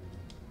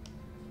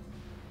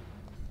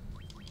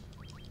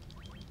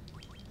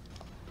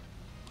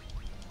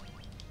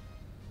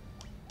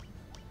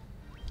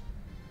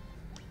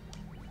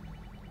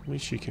 At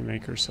least she can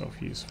make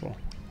herself useful.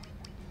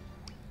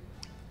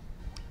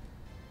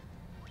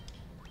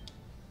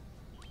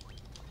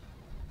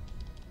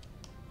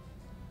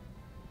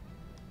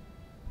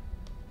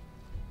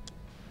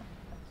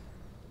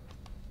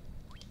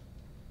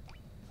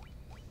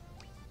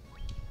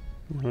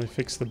 Really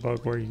fix the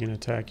bug where you can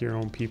attack your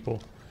own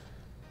people,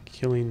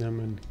 killing them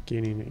and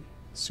gaining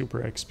super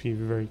XP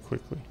very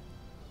quickly.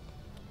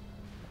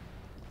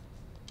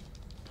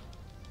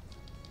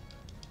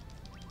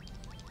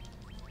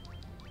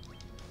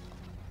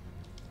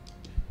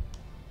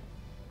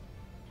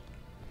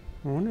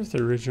 I wonder if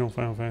the original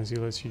Final Fantasy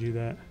lets you do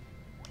that.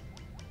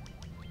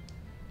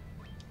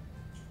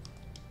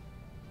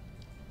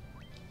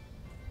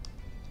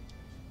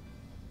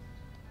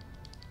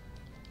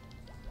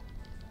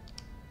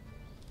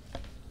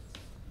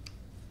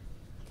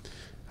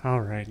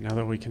 Alright, now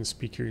that we can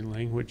speak your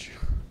language.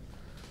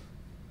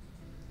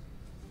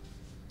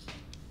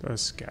 The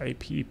Sky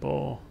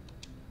People.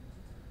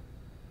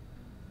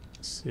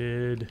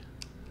 Sid.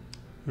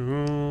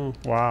 Oh,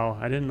 wow.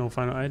 I didn't know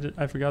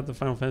I forgot the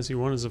Final Fantasy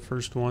 1 is the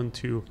first one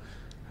to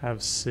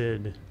have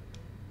Sid.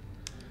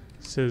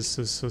 So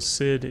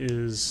Sid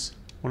is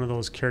one of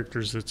those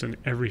characters that's in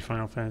every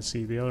Final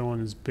Fantasy. The other one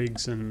is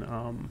Biggs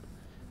and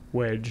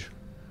Wedge,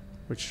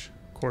 which,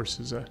 of course,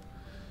 is a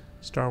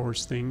Star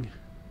Wars thing.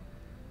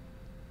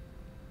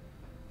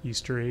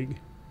 Easter egg.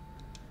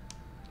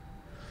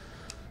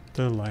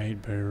 The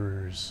Light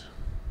Bearers.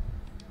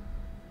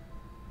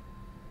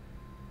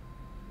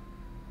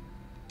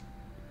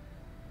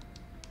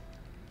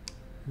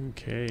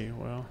 Okay,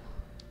 well.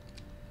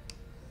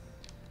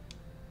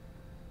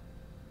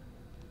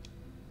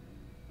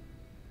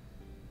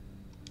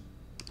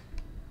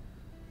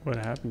 What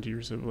happened to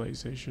your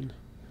civilization?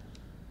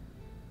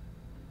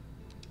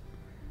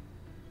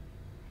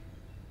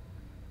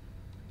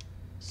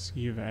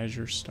 Sea of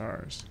Azure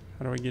Stars.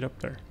 How do I get up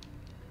there?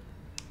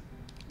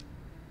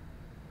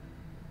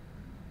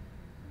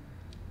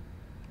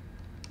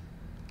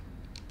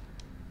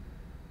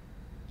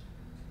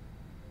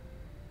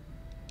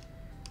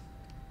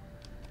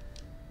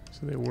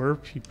 So they were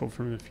people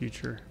from the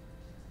future.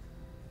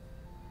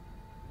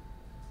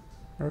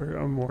 Or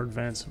a more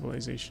advanced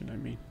civilization, I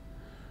mean.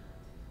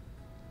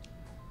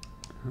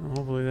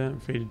 Hopefully that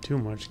hasn't faded too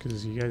much,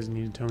 because you guys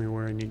need to tell me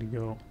where I need to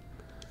go.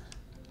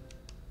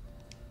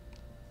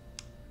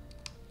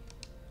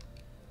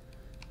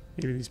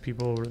 Maybe these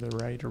people over the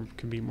right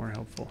could be more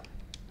helpful.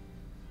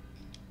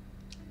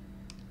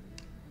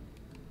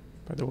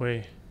 By the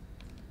way,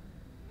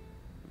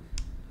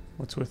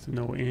 what's with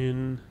no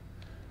inn,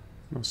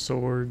 no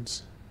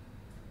swords,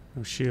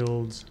 no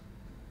shields?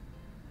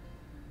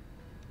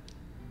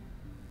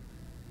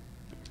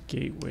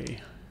 Gateway.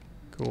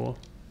 Cool.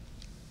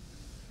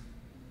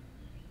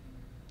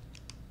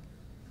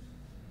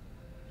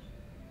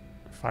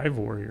 Five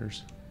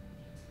warriors.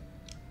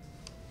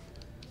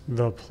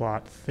 The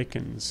plot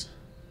thickens.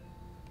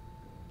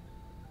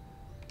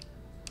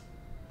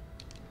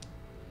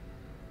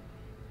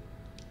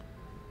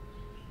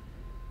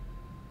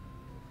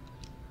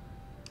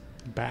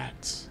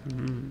 Bats.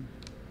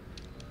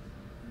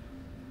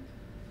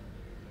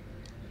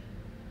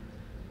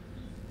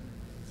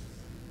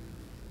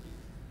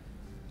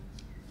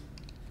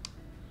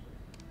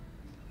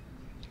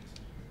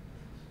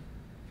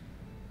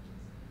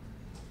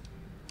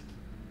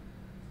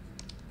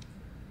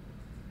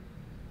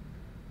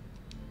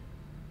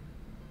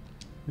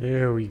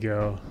 There we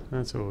go.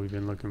 That's what we've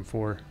been looking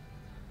for.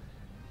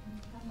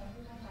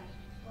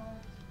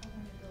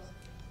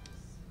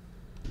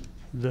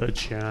 The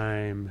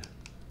chime.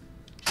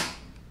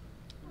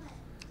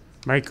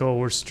 Michael,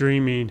 we're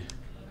streaming.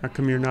 How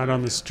come you're not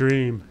on the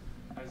stream?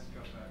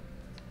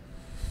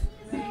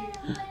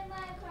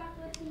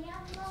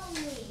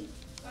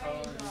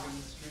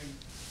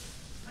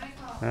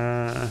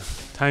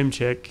 Time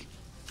check.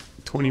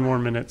 20 more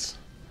minutes.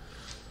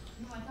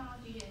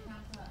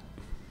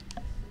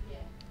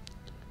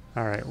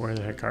 Alright, where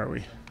the heck are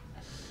we?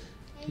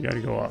 You gotta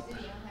go up.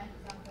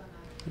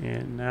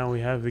 And now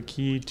we have the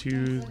key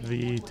to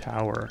the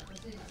tower.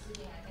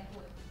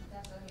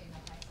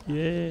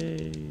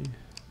 Yay!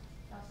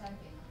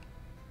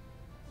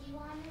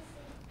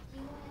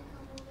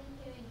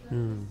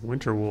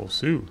 Winter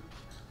wolves, ooh.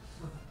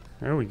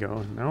 There we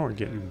go. Now we're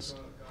getting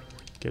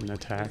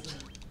attacked.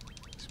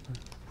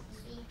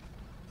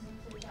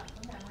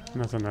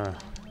 Nothing a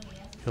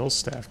hill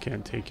staff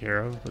can't take care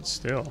of, but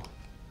still.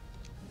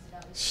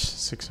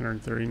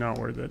 630, not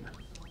worth it.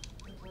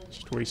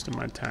 Just wasting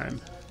my time.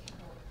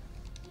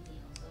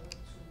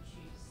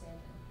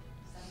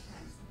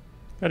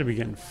 Gotta be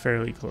getting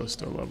fairly close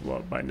to a level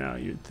up by now,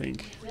 you'd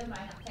think.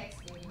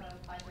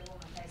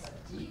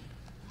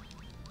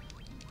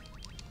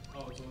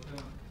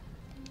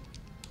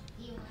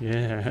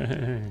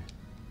 Yeah.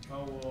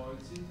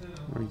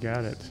 We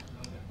got it.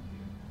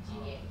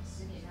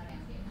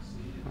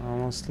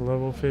 Almost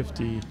level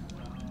 50.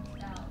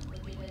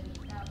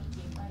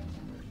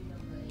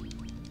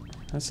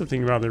 That's the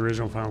thing about the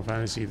original Final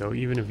Fantasy, though.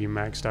 Even if you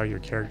maxed out your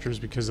characters,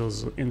 because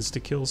those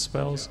insta-kill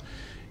spells,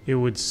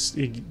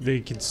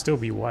 they could still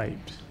be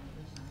wiped.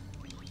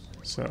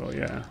 So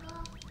yeah.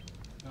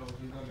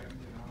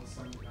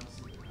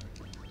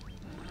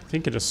 I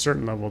think at a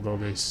certain level, though,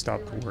 they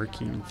stopped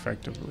working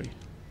effectively.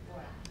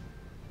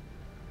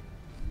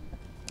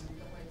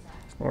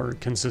 Or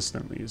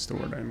consistently is the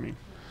word I mean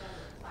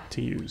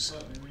to use.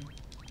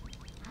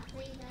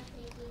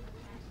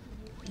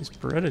 These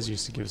Berettas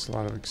used to give us a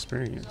lot of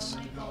experience.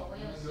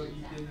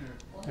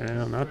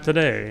 Well, not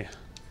today.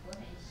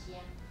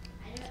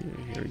 Okay,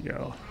 here we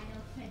go.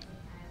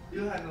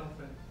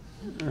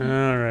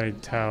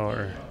 Alright,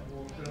 tower.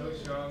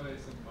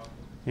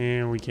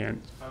 And we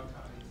can't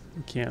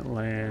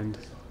land.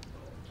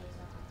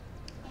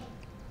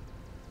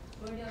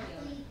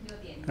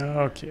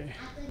 Okay.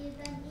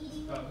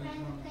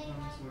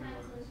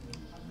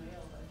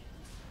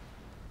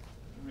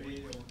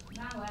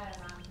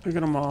 Look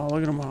at them all,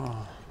 look at them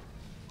all.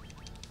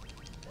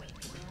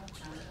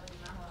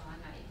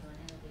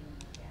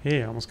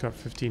 Hey, I almost got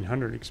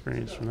 1,500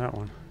 experience from that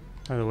one.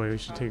 By the way, we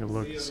should take a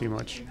look to see how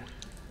much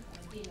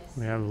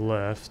we have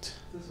left.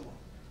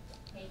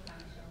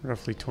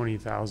 Roughly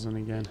 20,000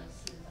 again.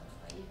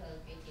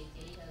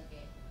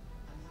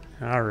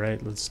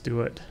 Alright, let's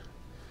do it.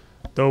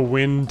 The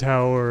wind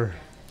tower.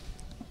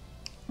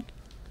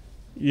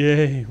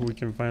 Yay, we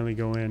can finally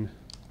go in.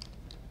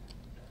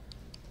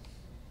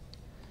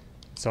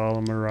 It's all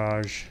a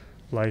mirage.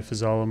 Life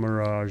is all a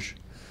mirage.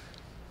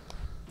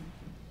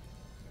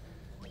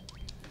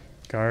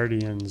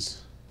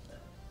 Guardians.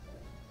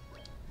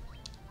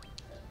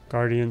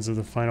 Guardians of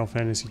the Final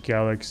Fantasy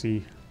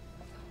Galaxy.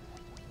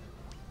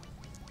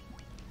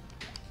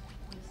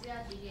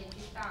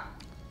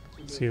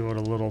 See what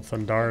a little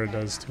Thundara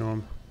does to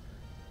him.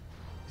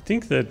 I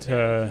think that,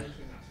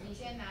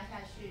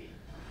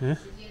 yeah?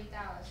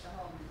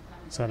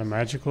 Is that a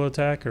magical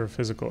attack or a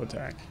physical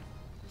attack?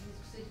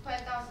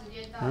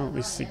 Well, at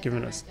least they're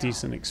giving us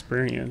decent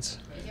experience.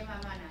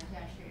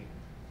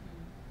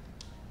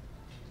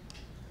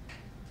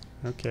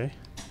 Okay.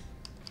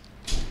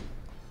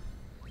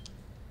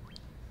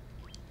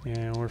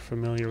 Yeah, we're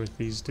familiar with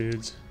these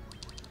dudes.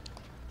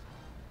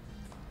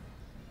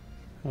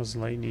 How's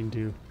lightning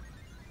do?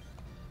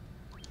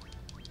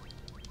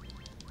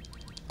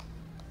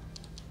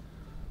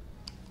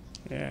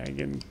 Yeah,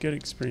 getting good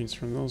experience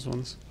from those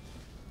ones.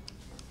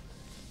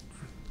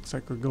 Looks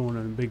like we're going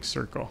in a big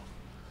circle.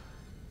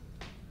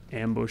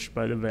 Ambushed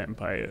by the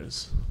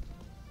vampires.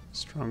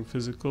 Strong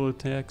physical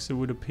attacks, it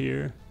would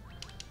appear.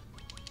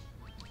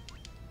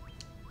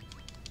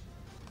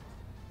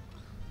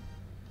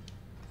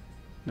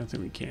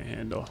 Nothing we can't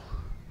handle.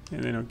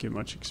 And they don't get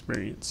much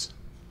experience.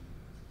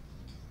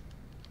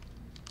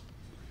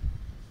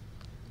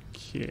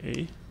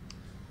 Okay.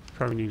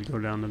 Probably need to go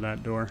down to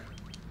that door.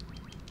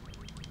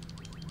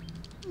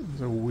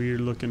 Those are weird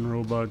looking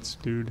robots,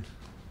 dude.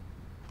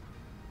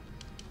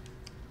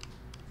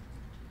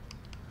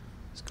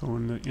 Let's go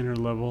in the inner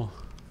level.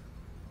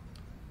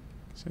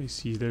 So I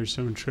see there's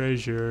some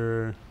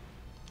treasure.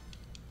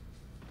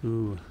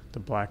 Ooh, the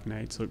Black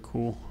Knights look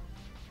cool.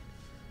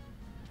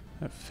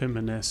 That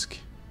feminesque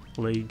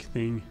leg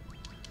thing.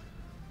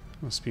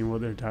 Must be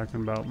what they're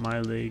talking about. My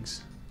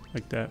legs.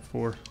 Like that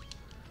for.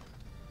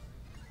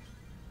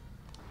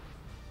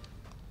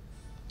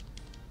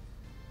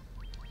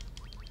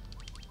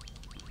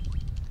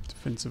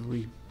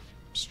 Defensively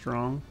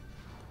strong.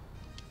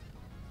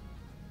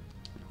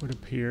 Would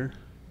appear.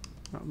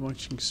 Not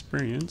much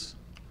experience.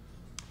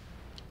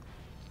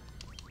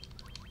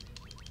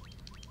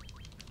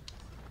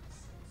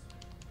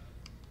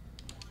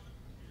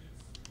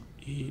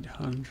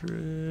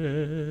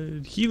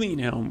 800. Healing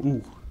helm.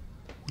 Ooh,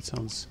 that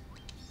sounds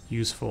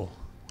useful.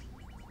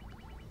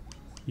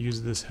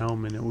 Use this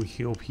helm and it will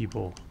heal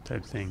people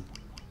type thing.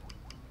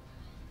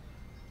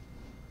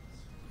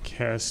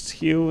 Cast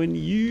heal when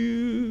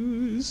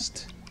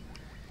used.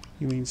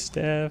 Healing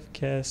staff.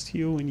 Cast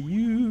heal when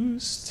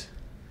used.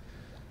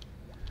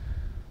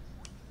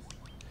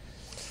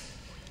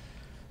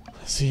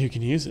 Let's see who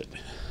can use it.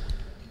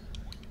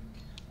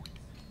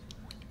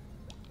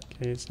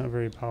 Okay, it's not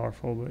very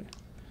powerful, but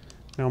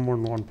now more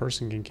than one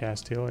person can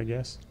cast heal, I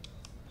guess.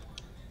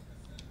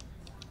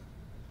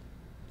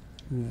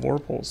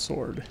 Vorpal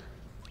sword.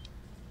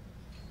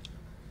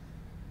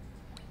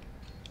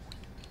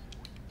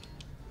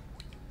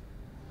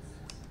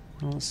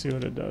 Well, let's see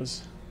what it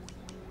does.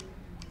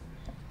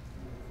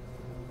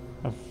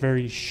 A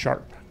very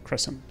sharp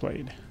crescent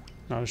blade.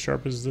 Not as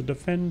sharp as the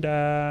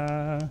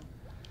defender.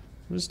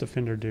 What does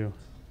defender do?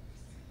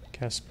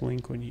 Cast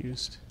blink when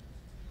used.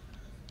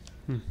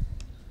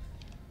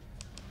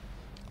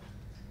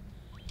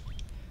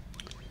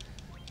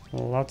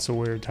 Lots of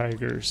weird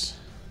tigers.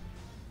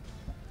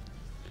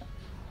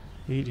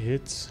 8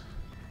 hits.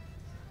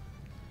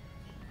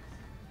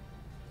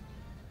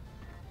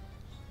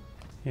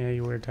 Yeah,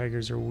 you weird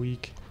tigers are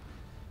weak.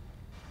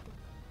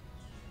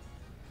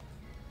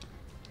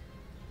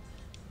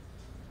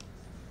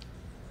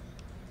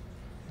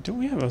 Don't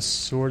we have a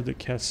sword that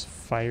casts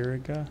fire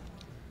aga?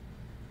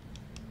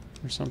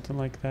 Or something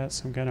like that?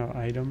 Some kind of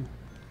item?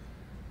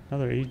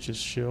 Another Aegis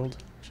shield,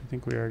 which I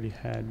think we already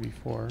had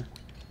before.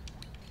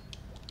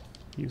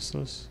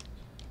 Useless.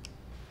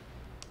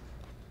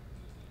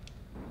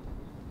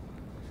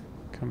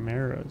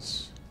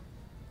 Chimeras.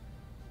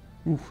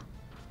 Ooh.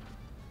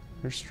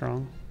 They're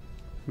strong.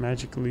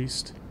 Magic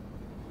least.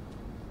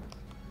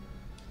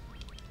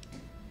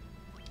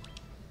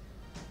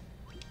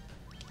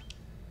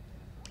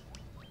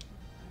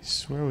 I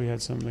swear we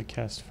had something to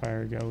cast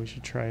fire go. We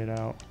should try it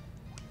out.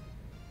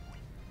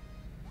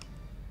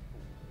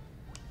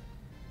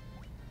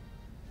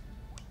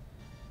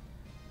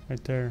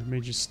 Right there,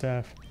 Mage's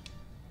staff.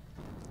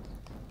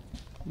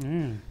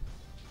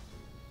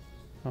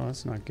 Oh,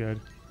 that's not good.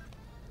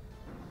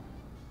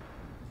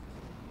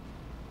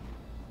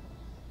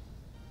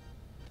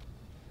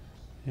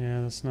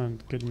 Yeah, that's not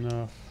good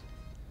enough.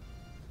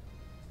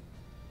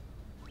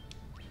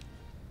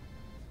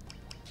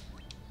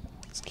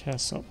 Let's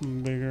cast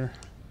something bigger.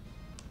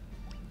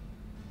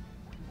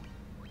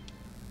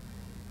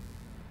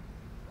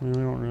 I mean,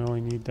 we don't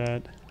really need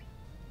that.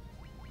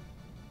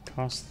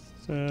 Costs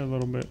a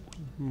little bit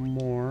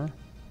more.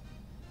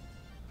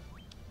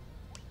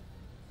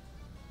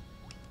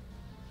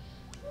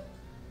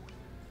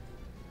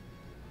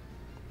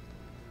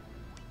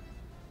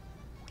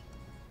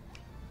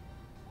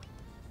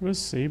 What is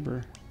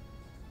saber?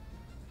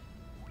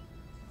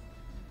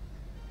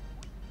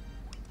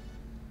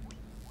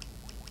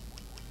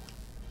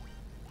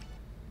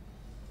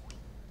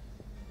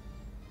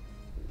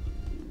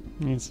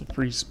 I mean, it's a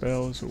free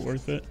spell. Is it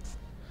worth it?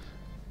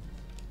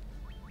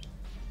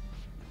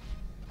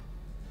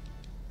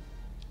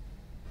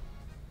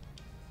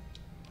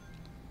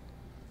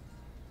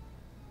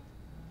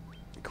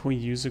 Can we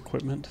use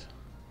equipment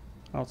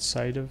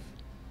outside of?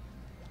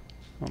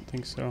 I don't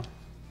think so.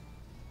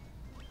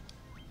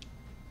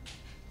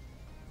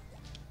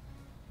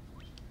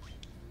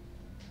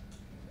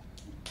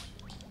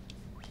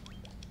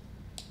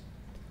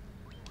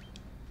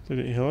 Did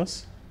it heal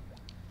us?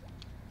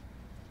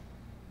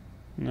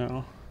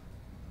 No.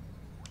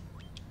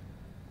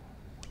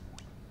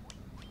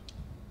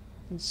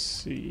 Let's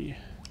see.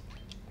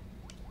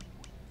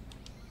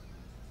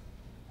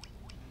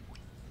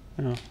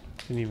 Oh,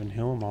 didn't even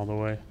heal him all the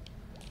way.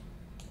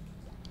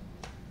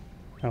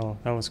 Oh,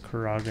 that was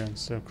Karaga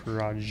instead of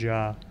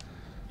Karaja.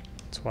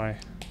 That's why.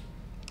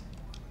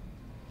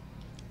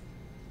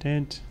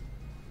 Dent.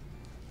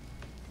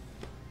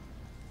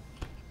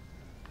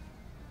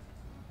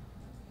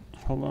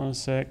 Hold on a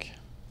sec.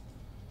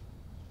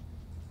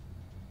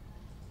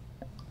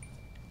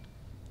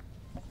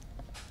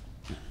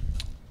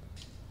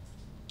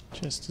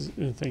 Just as,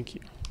 thank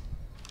you.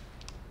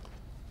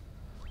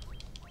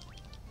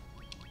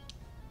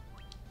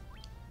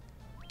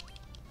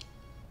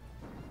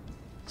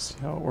 See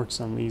how it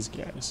works on these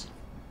guys.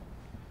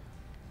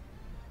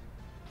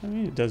 I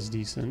mean, it does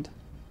decent.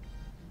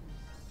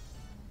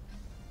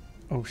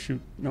 Oh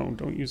shoot, no,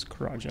 don't use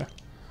Karaja. That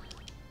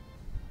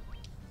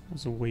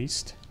was a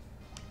waste.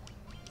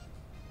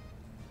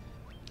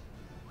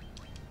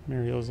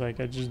 Mariel's like,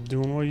 I'm just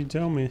doing what you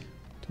told me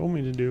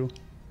to do.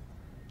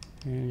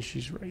 And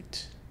she's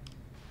right.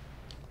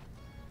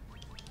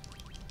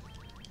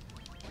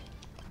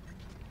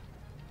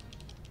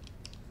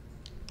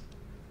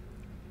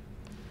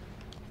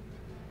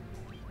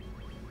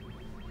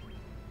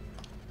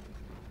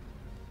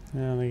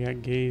 Now they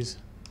got gaze.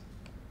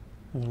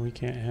 Nothing we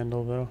can't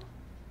handle though.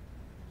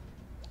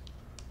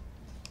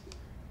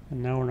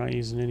 And now we're not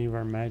using any of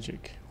our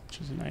magic, which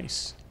is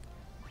nice.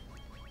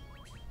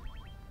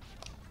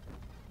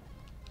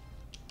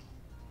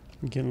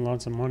 I'm getting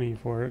lots of money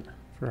for it,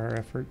 for our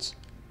efforts.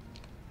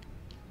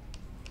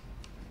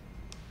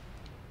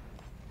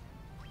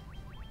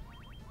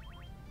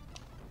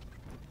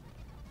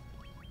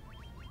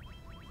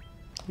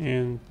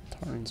 And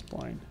Tarn's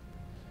blind.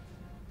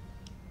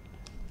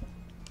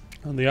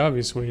 Well, the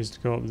obvious way is to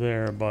go up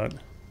there, but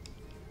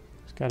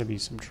there's got to be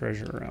some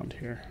treasure around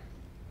here.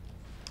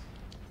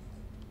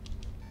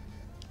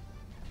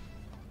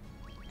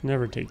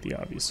 Never take the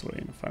obvious way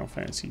in a Final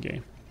Fantasy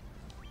game.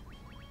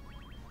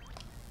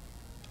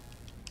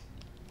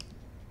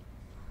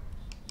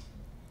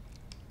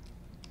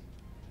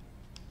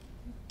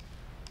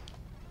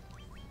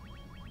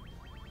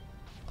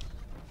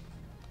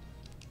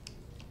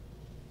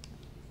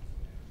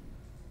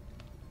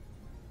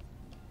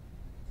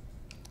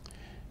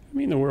 I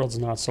mean, the world's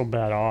not so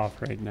bad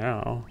off right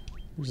now.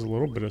 There's a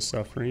little bit of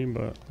suffering,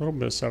 but a little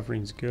bit of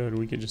suffering's good.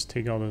 We could just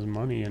take all this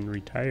money and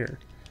retire.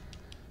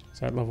 Is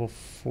that level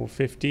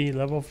 450?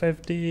 Level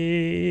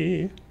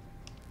 50!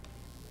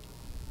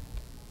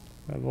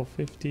 Level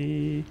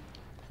 50.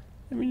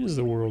 I mean, is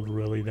the world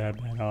really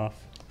that bad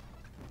off?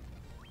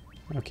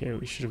 Okay,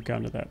 we should have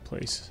gone to that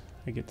place.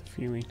 I get the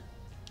feeling.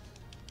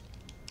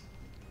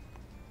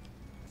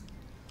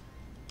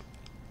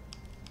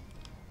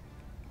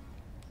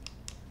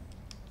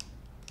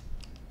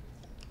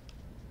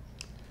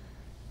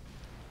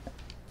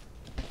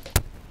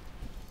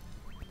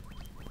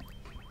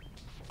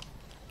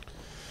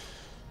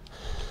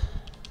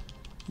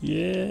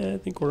 Yeah, I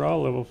think we're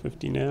all level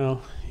 50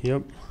 now.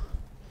 Yep.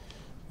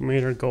 We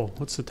made our goal.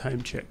 What's the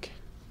time check?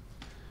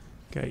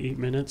 Got 8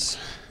 minutes.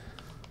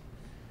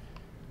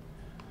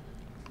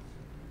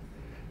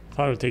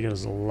 Thought it would take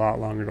us a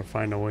lot longer to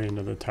find a way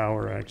into the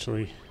tower,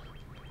 actually.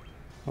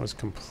 I was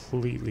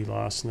completely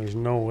lost, and there's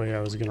no way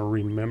I was going to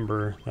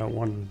remember that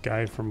one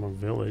guy from a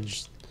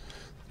village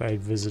that I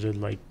visited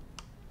like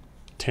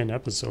 10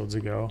 episodes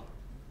ago.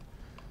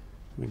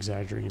 I'm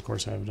exaggerating, of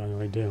course I have no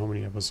idea how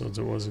many episodes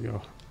it was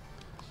ago.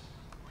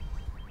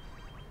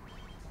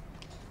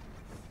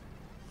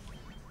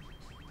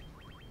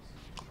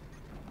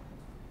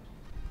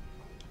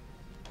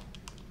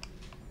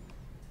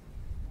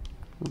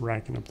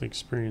 Racking up the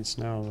experience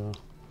now, though.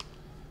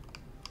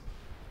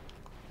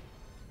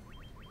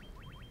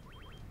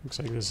 Looks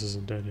like this is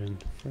a dead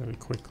end fairly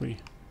quickly.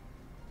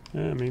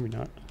 Maybe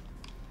not.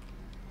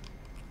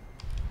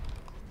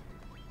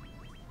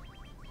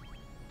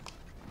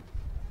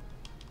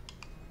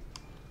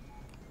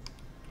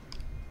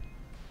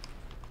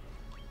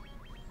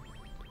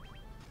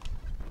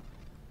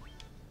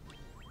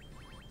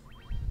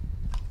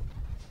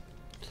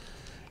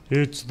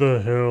 It's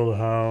the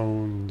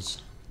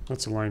Hellhounds.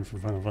 That's a line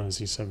from Final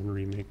Fantasy VII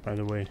Remake, by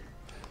the way.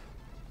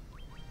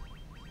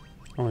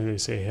 Only they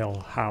say Hell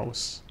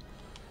House.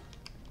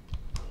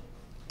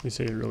 They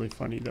say it really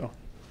funny, though.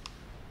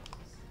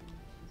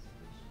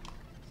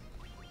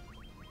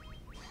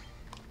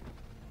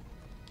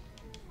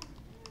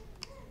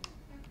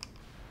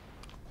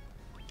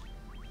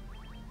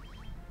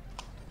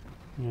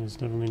 Yeah, it's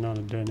definitely not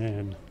a dead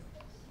end.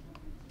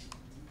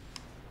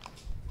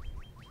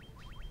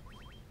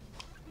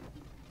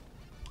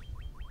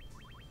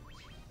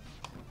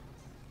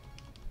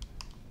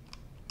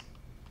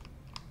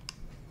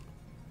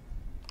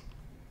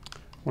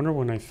 Wonder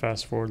when I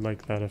fast forward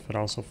like that if it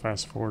also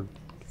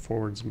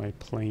forwards my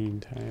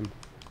playing time.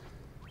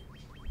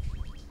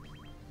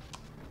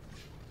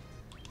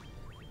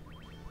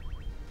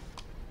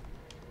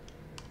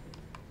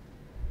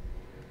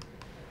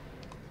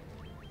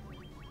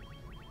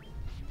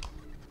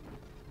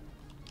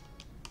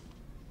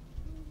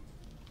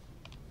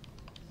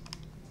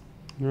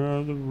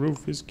 No, the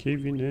roof is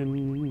caving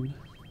in.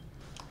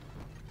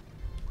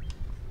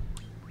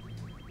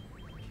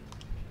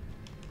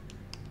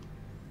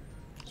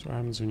 That's what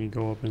happens when you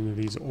go up into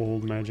these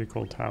old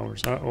magical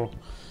towers. Uh-oh.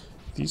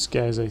 These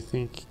guys, I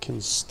think,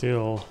 can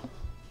still...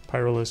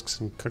 Pyralisks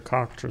and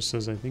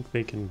Cococtruses, I think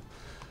they can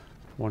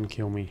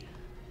one-kill me.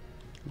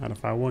 Not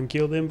if I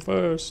one-kill them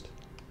first.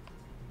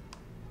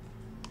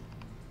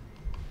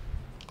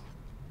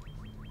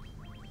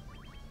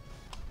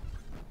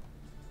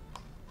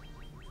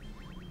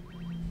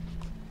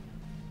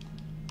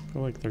 I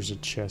feel like there's a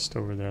chest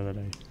over there that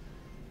I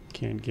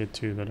can't get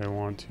to that I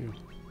want to.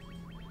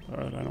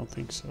 But I don't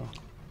think so.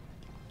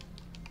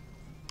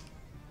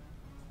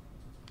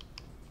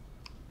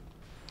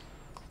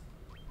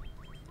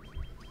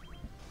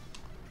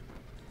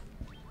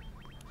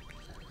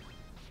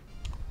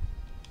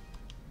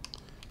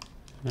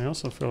 And I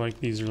also feel like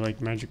these are like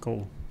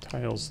magical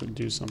tiles that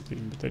do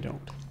something, but they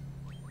don't.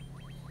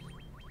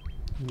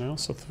 And I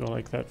also feel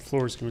like that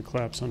floor is going to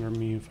collapse under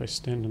me if I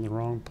stand in the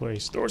wrong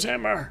place. Thor's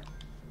hammer!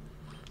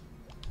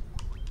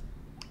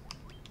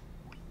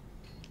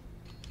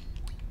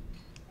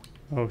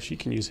 Oh, she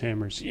can use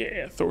hammers.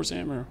 Yeah, Thor's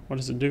hammer. What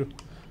does it do?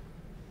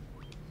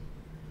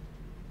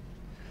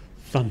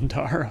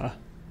 Thundara.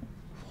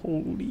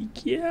 Holy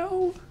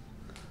cow.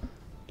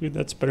 Dude,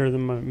 that's better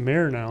than my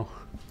mare now.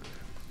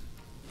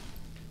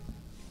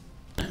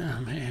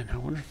 Oh, man, I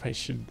wonder if I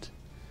should...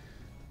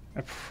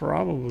 I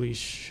probably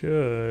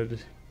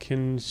should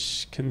Can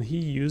he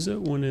use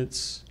it when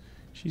it's...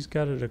 She's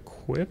got it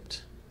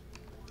equipped?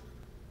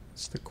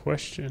 That's the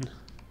question.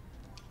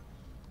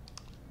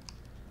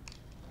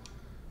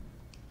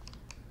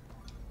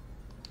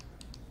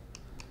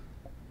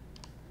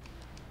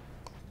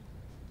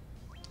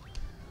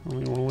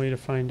 Only one way to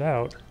find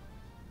out.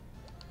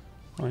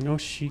 Well, I know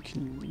she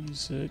can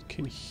use it.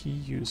 Can he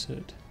use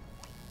it?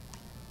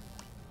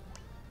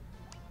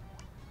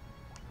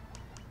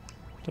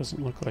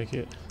 Doesn't look like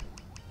it.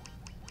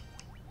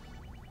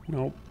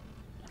 Nope.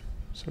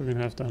 So we're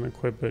gonna have to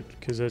unequip it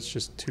because that's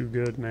just too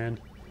good, man.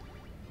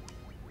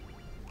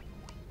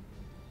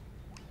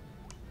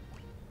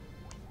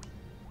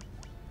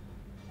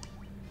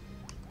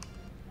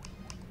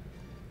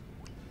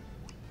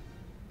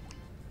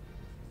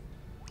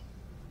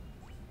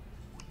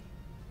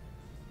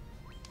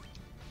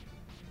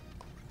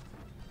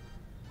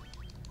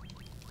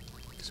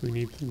 Because we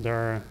need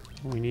Pandara.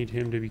 We need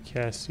him to be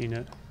casting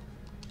it.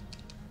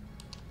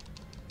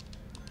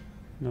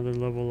 Another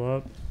level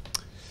up.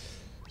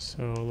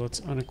 So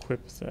let's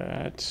unequip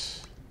that.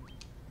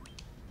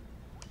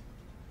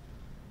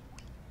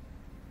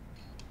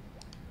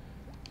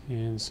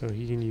 And so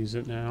he can use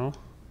it now.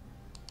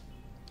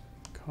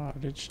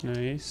 Cottage,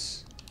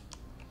 nice.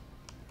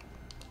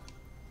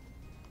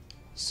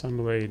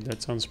 Sunblade,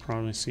 that sounds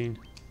promising.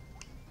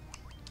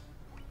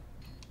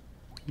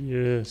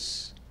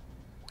 Yes.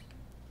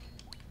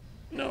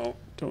 No,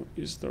 don't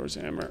use Thor's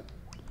hammer.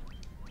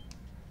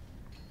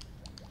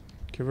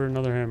 Give her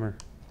another hammer.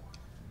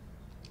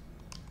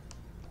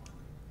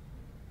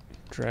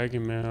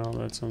 Dragon Mail,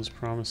 that sounds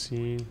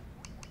promising.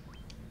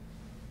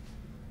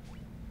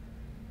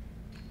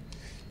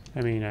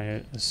 I mean,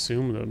 I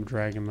assume the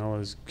Dragon Mail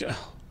is...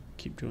 Oh,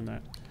 keep doing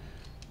that.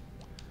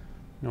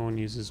 No one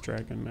uses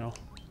Dragon Mail.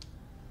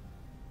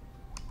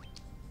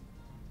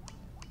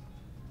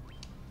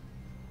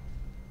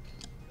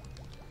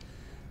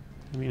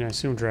 I mean, I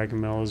assume Dragon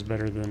Mail is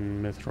better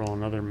than Mithril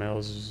and other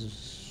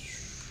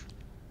mails.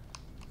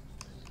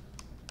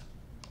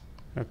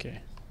 Okay.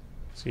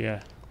 So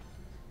yeah.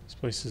 This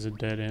place is a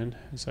dead end,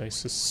 as I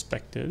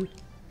suspected.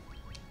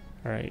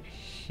 Alright,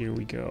 here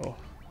we go.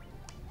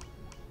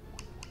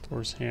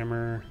 Thor's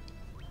hammer.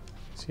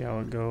 See how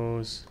it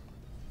goes.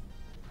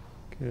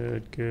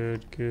 Good,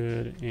 good,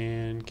 good.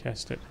 And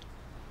cast it.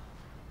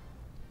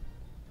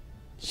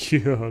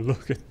 Yeah,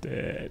 look at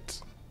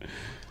that.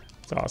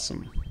 It's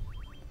awesome.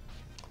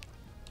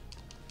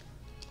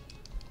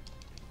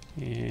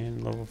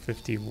 And level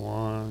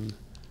 51.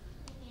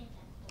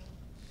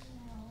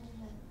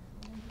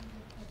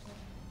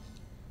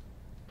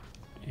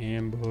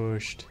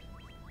 Ambushed.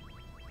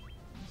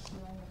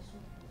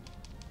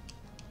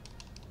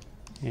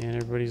 And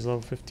everybody's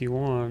level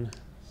 51.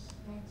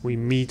 We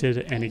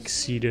meted and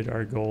exceeded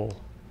our goal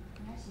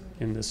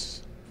in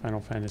this Final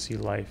Fantasy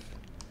life.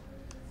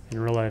 In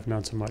real life,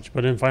 not so much,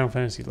 but in Final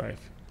Fantasy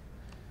life.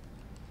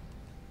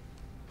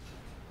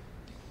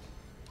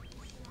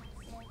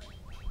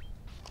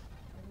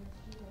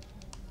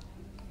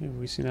 Yeah,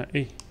 we seen that.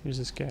 Hey, here's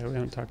this guy. We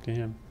haven't talked to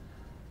him.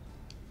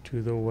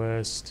 To the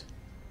west.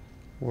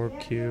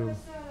 Warp queue.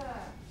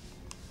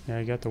 Yeah,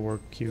 I got the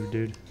warp queue,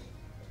 dude.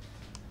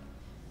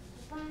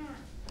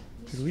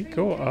 Did we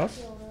go up?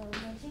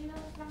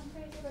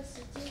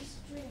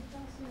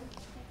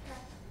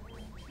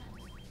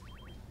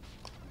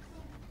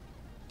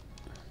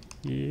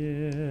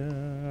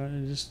 Yeah,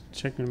 just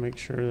checking to make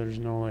sure there's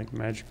no like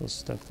magical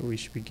stuff that we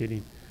should be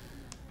getting.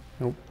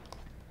 Nope.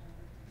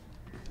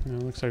 Yeah,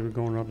 it looks like we're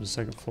going up to the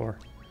second floor.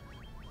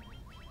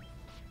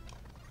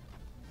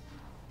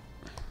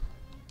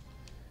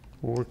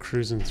 Well, we're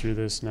cruising through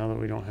this now that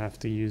we don't have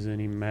to use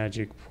any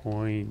magic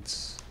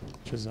points,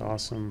 which is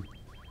awesome.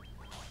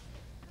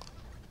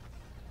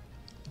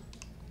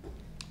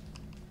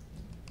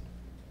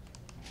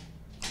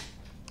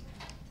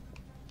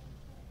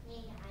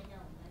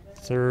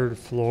 Third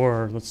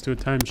floor. Let's do a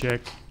time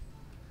check.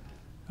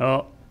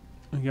 Oh,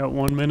 we got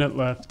 1 minute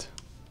left.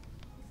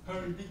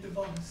 Hurry, beat the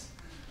boss.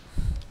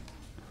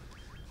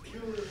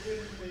 Kill the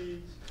winning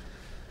mage.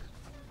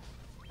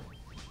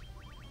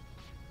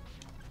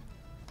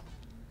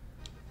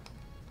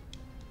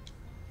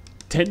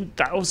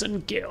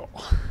 10,000 gil.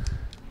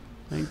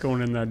 I ain't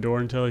going in that door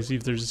until I see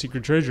if there's a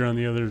secret treasure on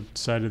the other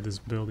side of this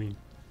building.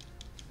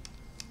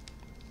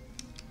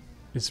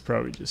 It's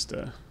probably just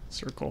a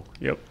circle.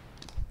 Yep.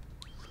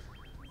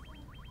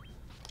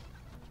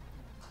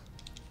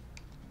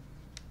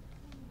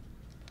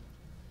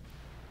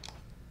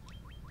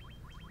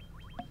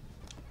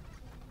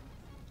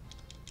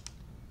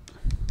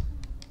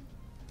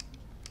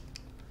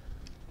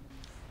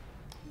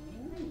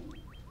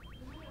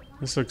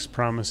 This looks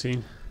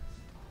promising.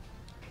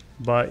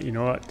 But you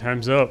know what?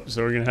 Time's up,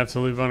 so we're gonna have to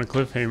leave on a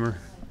cliffhanger.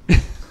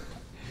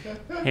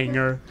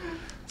 Hanger.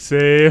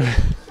 Save.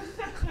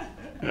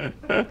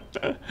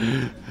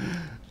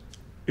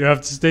 You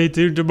have to stay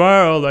tuned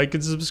tomorrow. Like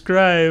and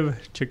subscribe.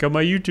 Check out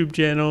my YouTube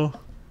channel.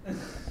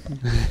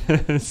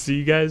 See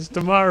you guys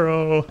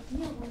tomorrow.